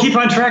 Oh, keep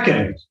on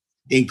trekking.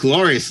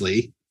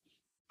 Ingloriously.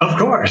 Of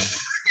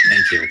course.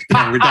 Thank you.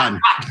 We're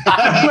done.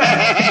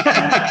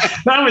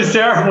 That was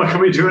terrible. Can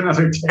we do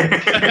another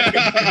take?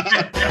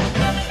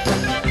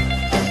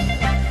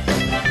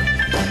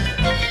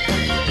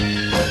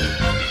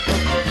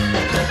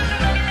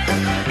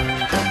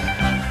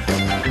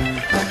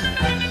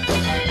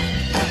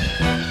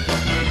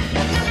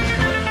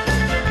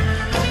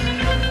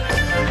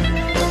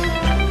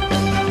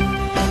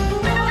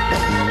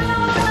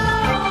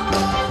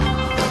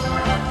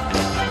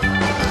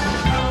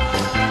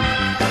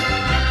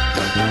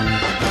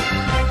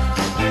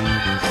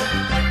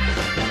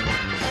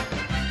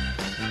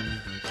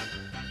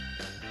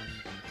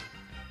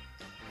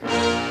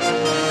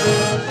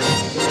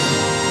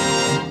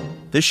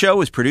 This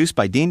show is produced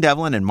by Dean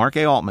Devlin and Mark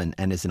A. Altman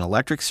and is an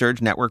Electric Surge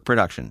Network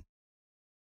production.